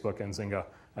like Facebook and Zynga,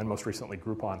 and most recently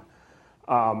Groupon.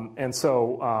 And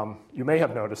so you may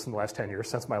have noticed in the last 10 years,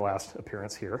 since my last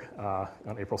appearance here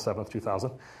on April 7th,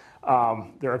 2000,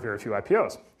 there are very few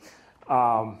IPOs.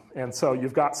 And so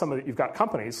you've got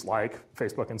companies like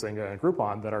Facebook and Zynga and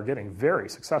Groupon that are getting very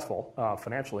successful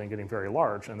financially and getting very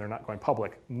large, and they're not going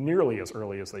public nearly as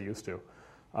early as they used to.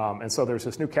 And so there's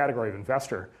this new category of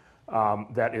investor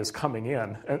that is coming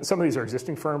in. And some of these are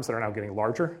existing firms that are now getting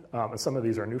larger, and some of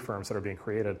these are new firms that are being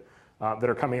created that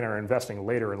are coming in and are investing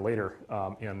later and later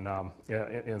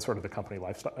in sort of the company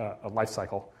life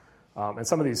cycle. And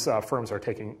some of these firms are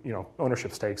taking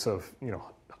ownership stakes of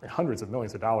hundreds of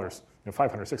millions of dollars,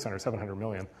 500, 600, 700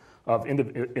 million of an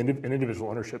individual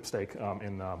ownership stake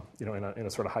in a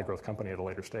sort of high growth company at a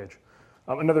later stage.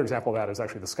 Another example of that is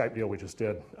actually the Skype deal we just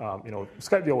did.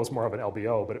 Skype deal was more of an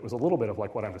LBO, but it was a little bit of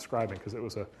like what I'm describing because it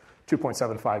was a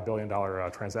 $2.75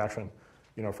 billion transaction,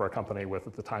 for a company with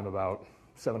at the time about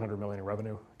 700 million in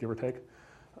revenue, give or take.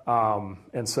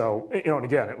 And so, and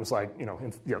again, it was like,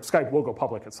 Skype will go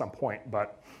public at some point,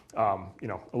 but,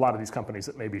 a lot of these companies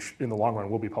that maybe in the long run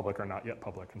will be public are not yet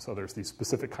public. And so there's these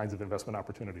specific kinds of investment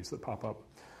opportunities that pop up.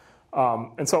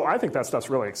 And so I think that stuff's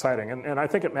really exciting. And I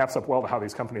think it maps up well to how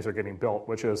these companies are getting built,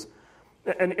 which is,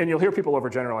 and you'll hear people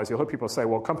overgeneralize. You'll hear people say,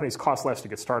 well, companies cost less to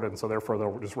get started, and so therefore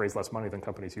they'll just raise less money than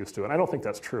companies used to. And I don't think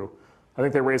that's true. I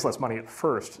think they raise less money at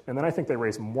first, and then I think they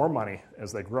raise more money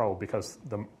as they grow because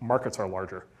the markets are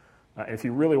larger. If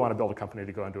you really want to build a company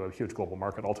to go into a huge global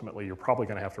market, ultimately you're probably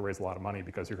going to have to raise a lot of money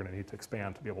because you're going to need to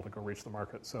expand to be able to go reach the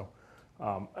market. So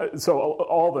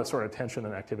all the sort of tension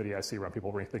and activity I see around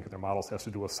people rethinking their models has to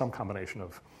do with some combination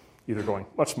of either going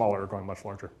much smaller or going much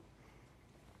larger.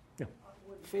 Yeah.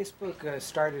 When Facebook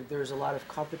started, there was a lot of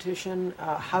competition.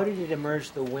 How did it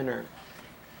emerge the winner?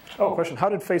 Oh, question. How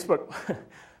did Facebook...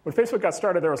 When Facebook got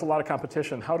started, there was a lot of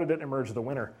competition. How did it emerge the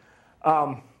winner?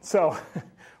 So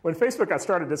when Facebook got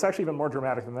started, it's actually even more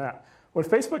dramatic than that. When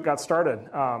Facebook got started,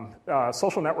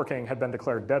 social networking had been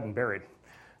declared dead and buried.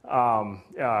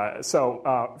 So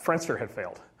Friendster had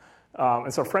failed.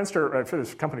 And so Friendster, for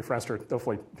this company Friendster,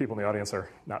 hopefully people in the audience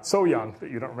are not so young that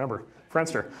you don't remember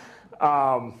Friendster,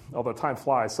 although time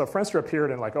flies. So Friendster appeared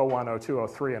in like 01, 02,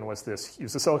 03, and was a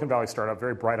Silicon Valley startup,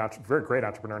 very great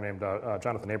entrepreneur named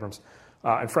Jonathan Abrams.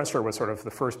 And Friendster was sort of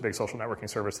the first big social networking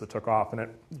service that took off, and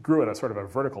it grew at a sort of a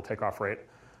vertical takeoff rate.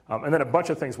 And then a bunch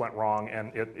of things went wrong,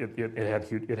 and it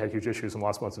had huge issues and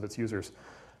lost most of its users.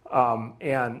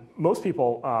 And most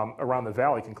people around the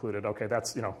valley concluded, okay,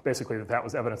 that's basically that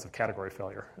was evidence of category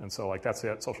failure, and so like that's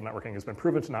it. Social networking has been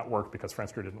proven to not work because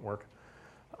Friendster didn't work.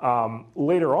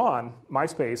 Later on,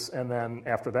 MySpace, and then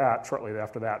shortly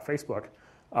after that, Facebook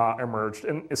emerged,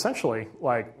 and essentially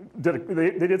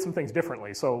they did some things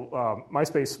differently. So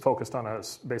MySpace focused on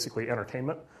basically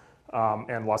entertainment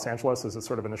and Los Angeles as its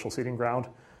sort of initial seeding ground,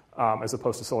 as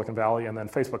opposed to Silicon Valley, and then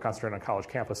Facebook concentrated on college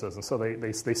campuses. And so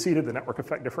they seeded the network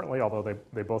effect differently, although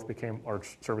they both became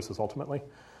large services ultimately.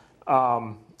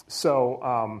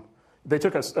 So they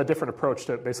took a different approach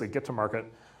to basically get to market.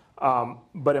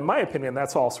 But in my opinion,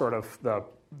 that's all sort of the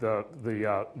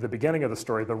beginning of the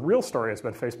story. The real story has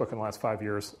been Facebook in the last 5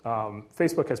 years.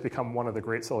 Facebook has become one of the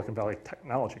great Silicon Valley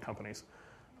technology companies.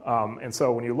 And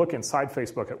so when you look inside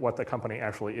Facebook at what the company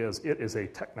actually is, it's a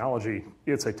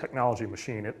technology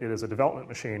machine. It is a development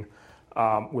machine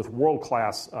with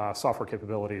world-class software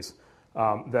capabilities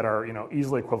that are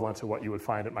easily equivalent to what you would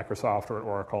find at Microsoft or at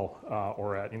Oracle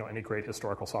or at any great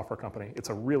historical software company. It's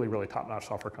a really, really top-notch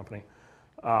software company.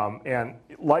 And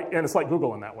it's like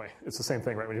Google in that way. It's the same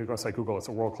thing, right? When you go inside Google, it's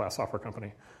a world-class software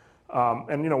company.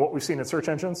 And what we've seen in search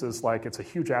engines is it's a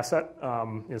huge asset.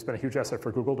 It's been a huge asset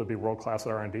for Google to be world-class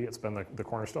at R&D. It's been the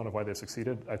cornerstone of why they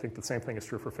succeeded. I think the same thing is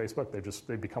true for Facebook.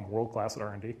 They've become world-class at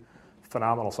R&D.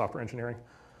 Phenomenal software engineering.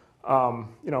 A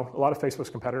lot of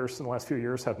Facebook's competitors in the last few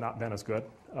years have not been as good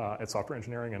at software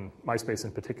engineering, and MySpace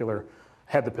in particular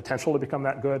had the potential to become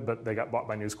that good, but they got bought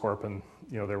by News Corp, and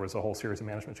there was a whole series of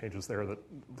management changes there that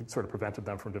sort of prevented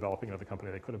them from developing into the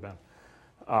company they could have been.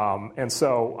 And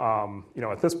so,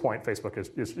 at this point, Facebook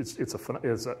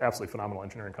is an absolutely phenomenal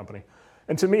engineering company.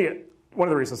 And to me, one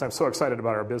of the reasons I'm so excited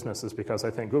about our business is because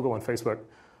I think Google and Facebook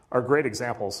are great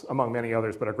examples, among many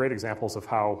others, but are great examples of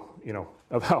how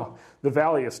the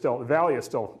Valley is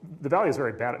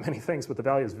very bad at many things, but the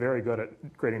Valley is very good at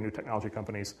creating new technology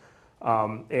companies.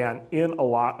 And in a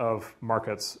lot of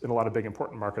markets, in a lot of big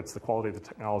important markets, the quality of the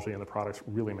technology and the products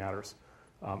really matters.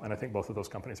 And I think both of those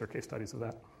companies are case studies of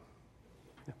that.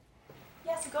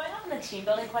 Yes, so going on the team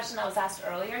building question that was asked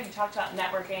earlier, you talked about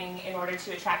networking in order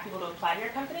to attract people to apply to your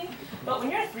company. But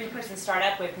when you're a 3-person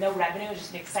startup with no revenue,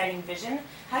 just an exciting vision,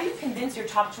 how do you convince your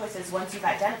top choices once you've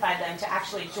identified them to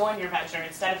actually join your venture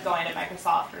instead of going to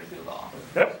Microsoft or Google?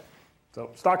 Yep.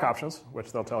 So stock options,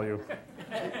 which they'll tell you,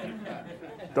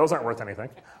 those aren't worth anything.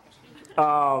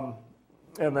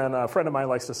 And then a friend of mine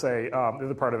likes to say, the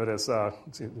other part of it is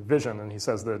vision, and he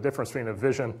says the difference between a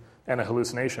vision and a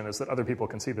hallucination is that other people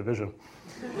can see the vision.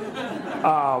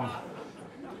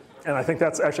 And I think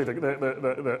that's actually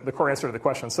the core answer to the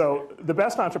question. So the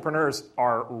best entrepreneurs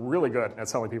are really good at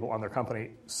selling people on their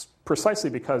company precisely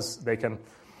because they can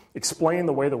explain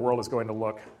the way the world is going to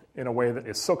look in a way that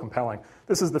is so compelling.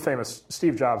 This is the famous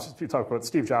Steve Jobs. If you talk about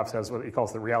Steve Jobs has what he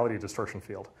calls the reality distortion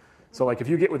field. So like if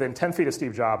you get within 10 feet of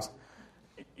Steve Jobs,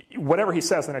 whatever he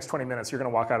says the next 20 minutes, you're going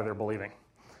to walk out of there believing.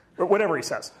 Or whatever he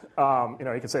says.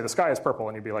 He could say the sky is purple,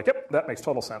 and you'd be like, yep, that makes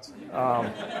total sense.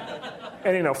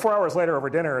 And 4 hours later over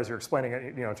dinner, as you're explaining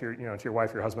it, to your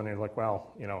wife, your husband, and you're like,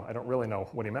 well, I don't really know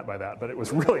what he meant by that, but it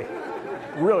was really,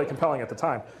 really compelling at the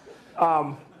time.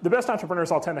 The best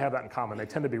entrepreneurs all tend to have that in common. They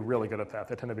tend to be really good at that.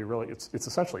 They tend to be really. It's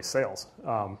essentially sales.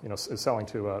 Selling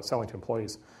to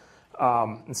employees.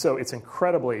 And so it's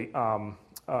incredibly.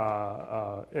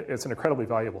 It's an incredibly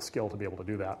valuable skill to be able to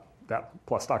do that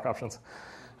plus stock options.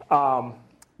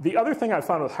 The other thing I've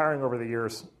found with hiring over the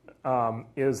years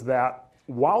is that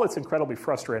while it's incredibly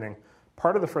frustrating,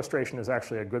 part of the frustration is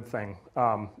actually a good thing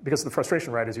because the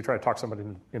frustration, right, is you try to talk somebody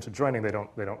into joining, they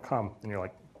don't come, and you're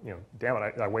like, damn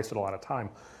it, I wasted a lot of time.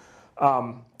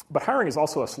 But hiring is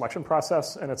also a selection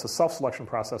process, and it's a self-selection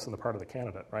process on the part of the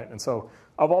candidate, right? And so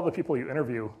of all the people you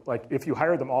interview, like if you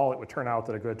hired them all, it would turn out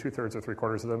that a good 2/3 or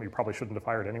 3/4 of them you probably shouldn't have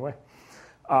hired anyway.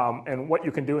 And what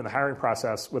you can do in the hiring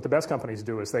process, what the best companies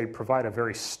do is they provide a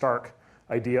very stark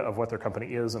idea of what their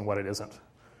company is and what it isn't.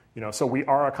 So we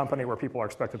are a company where people are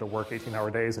expected to work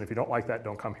 18-hour days, and if you don't like that,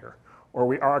 don't come here. Or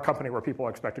we are a company where people are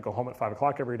expected to go home at 5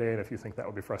 o'clock every day, and if you think that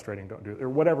would be frustrating, don't do it. Or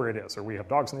whatever it is. Or we have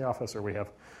dogs in the office, or we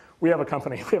have a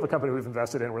company we've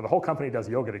invested in where the whole company does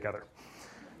yoga together.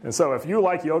 And so if you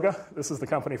like yoga, this is the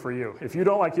company for you. If you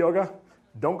don't like yoga,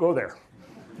 don't go there.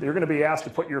 You're going to be asked to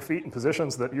put your feet in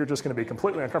positions that you're just going to be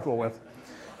completely uncomfortable with.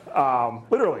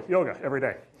 Literally, yoga every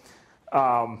day.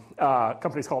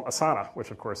 Company's called Asana,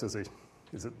 which of course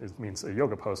means a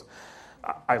yoga pose.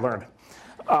 I learned.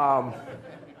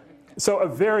 So a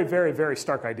very, very, very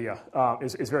stark idea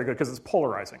is very good because it's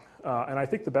polarizing. And I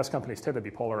think the best companies tend to be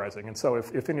polarizing. And so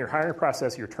if in your hiring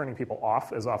process you're turning people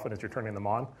off as often as you're turning them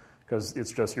on, because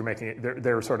it's just you're making it,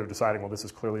 they're sort of deciding, well, this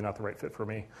is clearly not the right fit for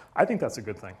me. I think that's a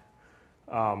good thing.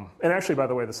 And actually, by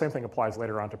the way, the same thing applies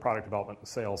later on to product development and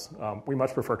sales. We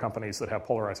much prefer companies that have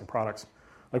polarizing products.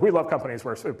 Like we love companies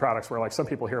products where like some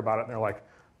people hear about it and they're like,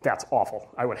 that's awful.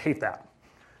 I would hate that.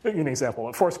 I'll give you an example.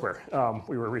 At Foursquare,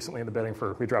 we were recently in the bidding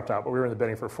we dropped out, but we were in the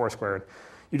bidding for Foursquare.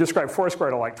 You describe Foursquare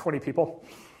to like 20 people.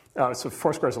 So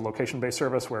Foursquare is a location-based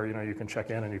service where you can check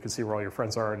in and you can see where all your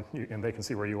friends are and they can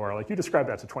see where you are. Like you describe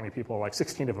that to 20 people, like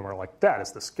 16 of them are like, that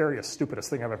is the scariest, stupidest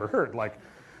thing I've ever heard. Like,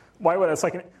 why would it's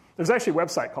like there's actually a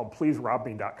website called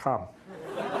pleaserobme.com.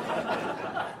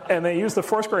 And they use the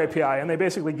Foursquare API and they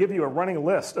basically give you a running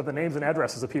list of the names and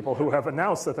addresses of people who have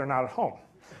announced that they're not at home.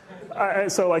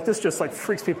 So like this just like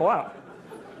freaks people out.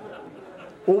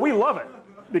 Well, we love it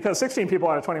because 16 people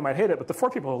out of 20 might hate it, but the 4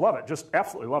 people who love it just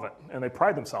absolutely love it, and they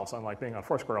pride themselves on like being on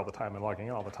Foursquare all the time and logging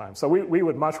in all the time. So we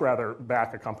would much rather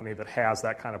back a company that has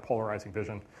that kind of polarizing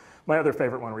vision. My other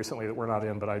favorite one recently that we're not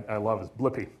in, but I love is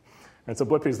Blippy. And so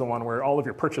Blippy is the one where all of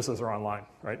your purchases are online,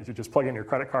 right? You just plug in your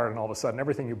credit card, and all of a sudden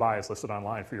everything you buy is listed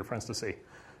online for your friends to see.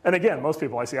 And again, most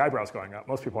people, I see eyebrows going up.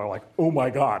 Most people are like, oh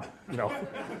my God,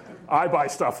 I buy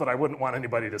stuff that I wouldn't want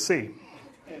anybody to see.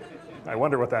 I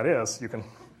wonder what that is. You can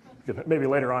maybe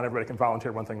later on everybody can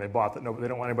volunteer one thing they bought that they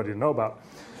don't want anybody to know about.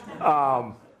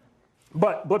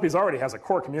 But Blippy's already has a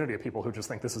core community of people who just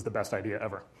think this is the best idea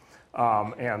ever.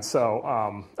 And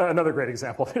so another great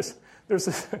example is there's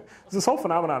this whole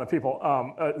phenomenon of people,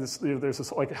 there's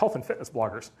this like health and fitness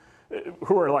bloggers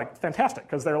who are like fantastic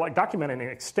because they're like documenting in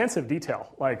extensive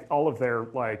detail, like all of their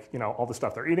all the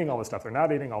stuff they're eating, all the stuff they're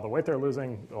not eating, all the weight they're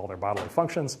losing, all their bodily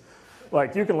functions.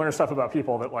 Like you can learn stuff about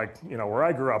people that where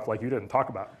I grew up, like you didn't talk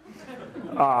about.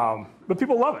 But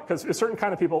people love it because a certain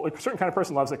kind of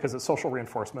person loves it because it's social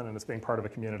reinforcement and it's being part of a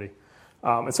community.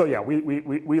 And so yeah,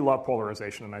 we love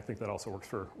polarization, and I think that also works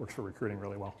for recruiting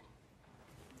really well.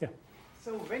 Yeah.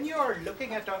 So when you're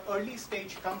looking at an early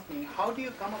stage company, how do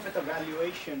you come up with a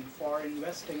valuation for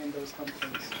investing in those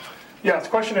companies? Yeah, the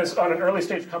question is on an early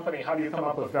stage company, how do you come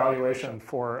up with valuation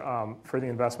for the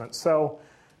investment? So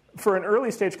For an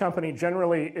early stage company,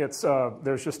 generally it's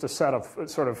there's just a set of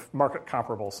sort of market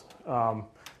comparables.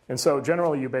 And so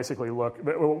generally you basically look,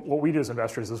 what we do as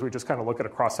investors is we just kind of look at a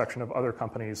cross-section of other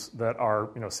companies that are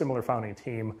similar founding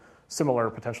team, similar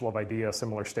potential of idea,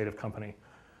 similar state of company.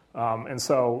 And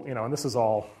so, and this is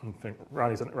all, I think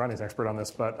Ronnie's an expert on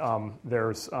this, but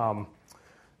there's,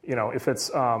 if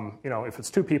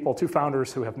it's two people, two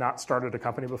founders who have not started a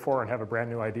company before and have a brand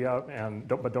new idea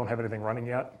but don't have anything running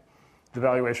yet, the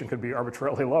valuation could be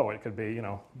arbitrarily low. It could be,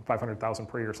 500,000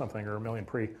 pre or something, or $1 million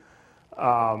pre.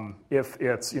 If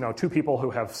it's, two people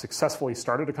who have successfully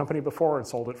started a company before and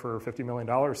sold it for $50 million,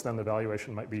 then the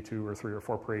valuation might be 2 or 3 or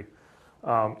 4 pre.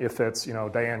 If it's,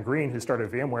 Diane Green who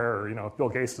started VMware, or, Bill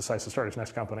Gates decides to start his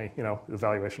next company, the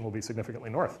valuation will be significantly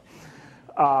north.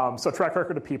 So track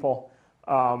record of people.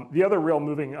 The other real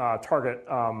moving target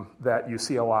that you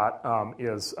see a lot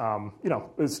is,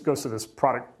 goes to this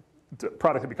product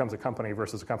that becomes a company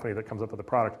versus a company that comes up with a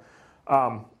product.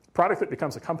 Product that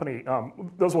becomes a company,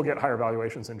 those will get higher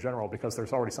valuations in general because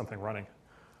there's already something running.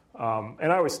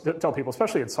 And I always tell people,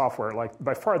 especially in software, like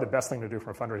by far the best thing to do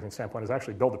from a fundraising standpoint is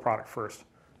actually build the product first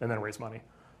and then raise money.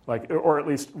 Or at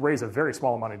least raise a very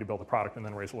small amount of money to build the product and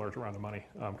then raise a large amount of money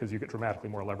because you get dramatically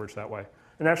more leverage that way.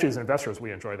 And actually as investors,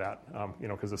 we enjoy that,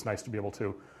 because it's nice to be able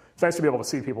to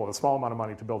see people with a small amount of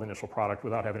money to build the initial product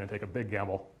without having to take a big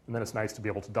gamble. And then it's nice to be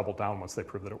able to double down once they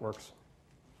prove that it works.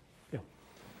 Yeah.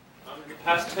 In the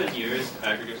past 10 years,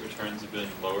 aggregate returns have been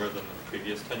lower than the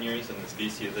previous 10 years, and this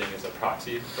VC thing is a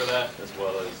proxy for that, as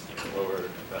well as lower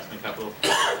investment capital.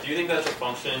 Do you think that's a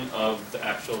function of the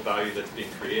actual value that's being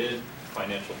created,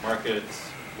 financial markets?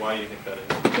 Why do you think that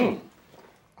is?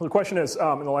 Well, the question is,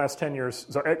 in the last 10 years,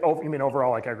 so you mean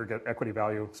overall like aggregate equity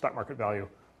value, stock market value,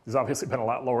 has obviously been a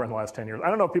lot lower in the last 10 years. I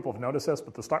don't know if people have noticed this,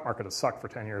 but the stock market has sucked for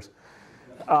 10 years.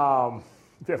 If you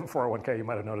have a 401k, you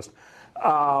might have noticed.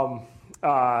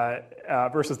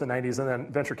 Versus the 90s, and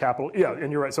then venture capital. Yeah,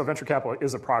 and you're right. So venture capital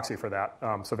is a proxy for that.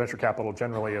 So venture capital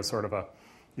generally is sort of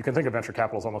you can think of venture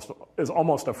capital as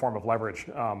almost a form of leverage,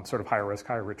 sort of higher risk,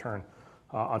 higher return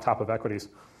on top of equities.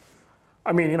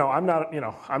 I mean, I'm not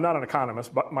an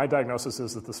economist, but my diagnosis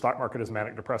is that the stock market is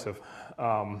manic depressive,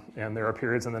 and there are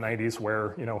periods in the 90s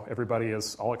where everybody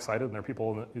is all excited, and there are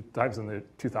people times in the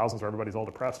 2000s where everybody's all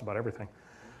depressed about everything.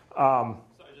 So I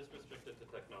just restricted to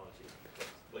technology,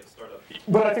 like startup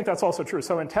people. But I think that's also true.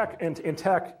 So in tech,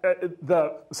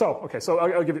 so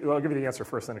I'll give you the answer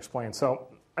first, then explain. So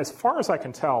as far as I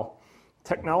can tell,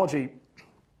 technology,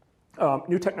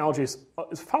 new technologies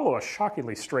follow a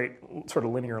shockingly straight sort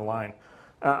of linear line.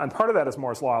 And part of that is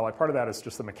Moore's Law. Like part of that is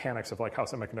just the mechanics of like how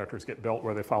semiconductors get built,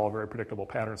 where they follow very predictable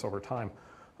patterns over time.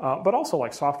 But also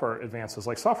like software advances.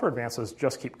 Like software advances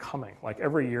just keep coming. Like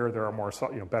every year there are more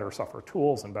better software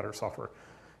tools and better software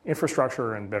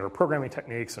infrastructure and better programming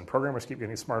techniques, and programmers keep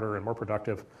getting smarter and more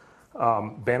productive.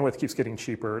 Bandwidth keeps getting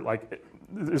cheaper. Like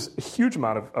there's a huge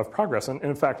amount of progress. And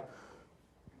in fact,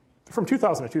 from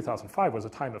 2000 to 2005 was a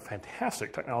time of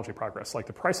fantastic technology progress. Like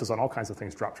the prices on all kinds of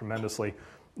things dropped tremendously.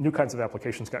 New kinds of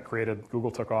applications got created. Google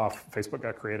took off. Facebook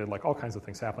got created. Like all kinds of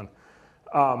things happened.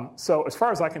 So as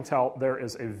far as I can tell, there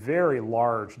is a very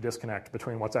large disconnect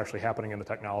between what's actually happening in the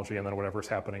technology and then whatever's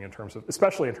happening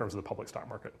especially in terms of the public stock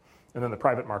market. And then the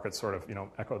private markets sort of,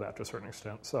 echo that to a certain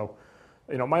extent. So,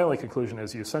 my only conclusion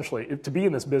is to be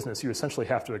in this business, you essentially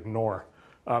have to ignore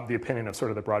the opinion of sort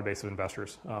of the broad base of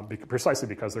investors, precisely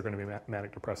because they're going to be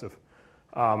manic depressive.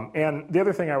 And the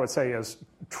other thing I would say is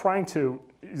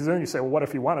then you say, well, what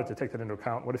if you wanted to take that into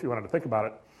account? What if you wanted to think about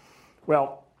it?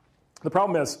 Well, the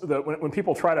problem is that when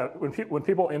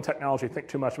people in technology think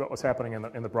too much about what's happening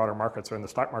in the broader markets or in the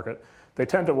stock market, they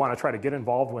tend to want to try to get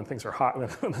involved when things are hot,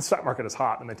 when the stock market is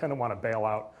hot, and they tend to want to bail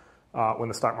out when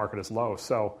the stock market is low.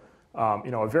 So,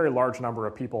 a very large number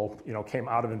of people, came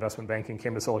out of investment banking,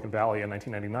 came to Silicon Valley in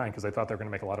 1999 because they thought they were going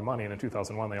to make a lot of money, and in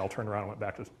 2001 they all turned around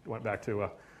and went back to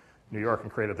New York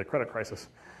and created the credit crisis.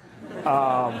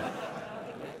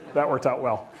 That worked out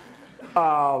well.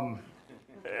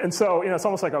 And so, it's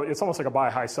almost like a buy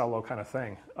high, sell low kind of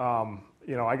thing.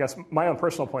 I guess my own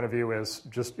personal point of view is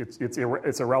just it's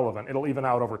irrelevant. It'll even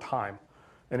out over time.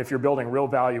 And if you're building real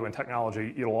value in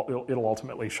technology, it'll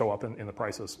ultimately show up in the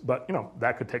prices. But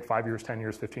that could take 5 years, 10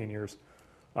 years, 15 years.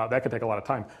 That could take a lot of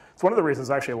time. It's one of the reasons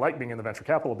I actually like being in the venture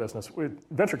capital business.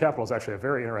 Venture capital is actually a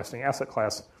very interesting asset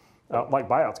class, like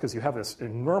buyouts, because you have this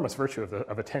enormous virtue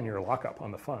of a 10-year lockup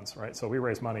on the funds, right? So we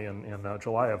raised money in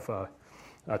July of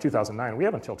 2009. We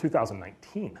have until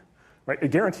 2019, right? A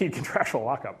guaranteed contractual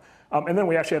lockup. And then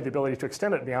we actually have the ability to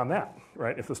extend it beyond that,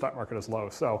 right, if the stock market is low.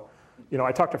 So,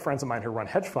 I talk to friends of mine who run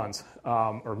hedge funds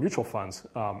or mutual funds,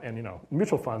 and,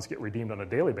 mutual funds get redeemed on a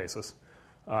daily basis.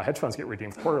 Hedge funds get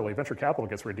redeemed quarterly. Venture capital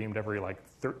gets redeemed every like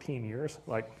 13 years.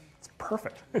 Like, it's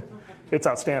perfect. It's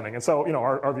outstanding. And so,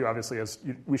 our view obviously is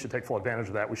we should take full advantage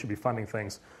of that. We should be funding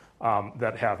things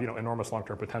that have, enormous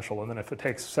long-term potential. And then if it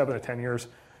takes 7 to 10 years,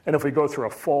 and if we go through a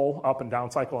full up and down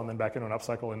cycle and then back into an up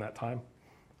cycle in that time,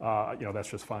 that's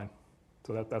just fine.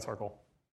 So that's our goal.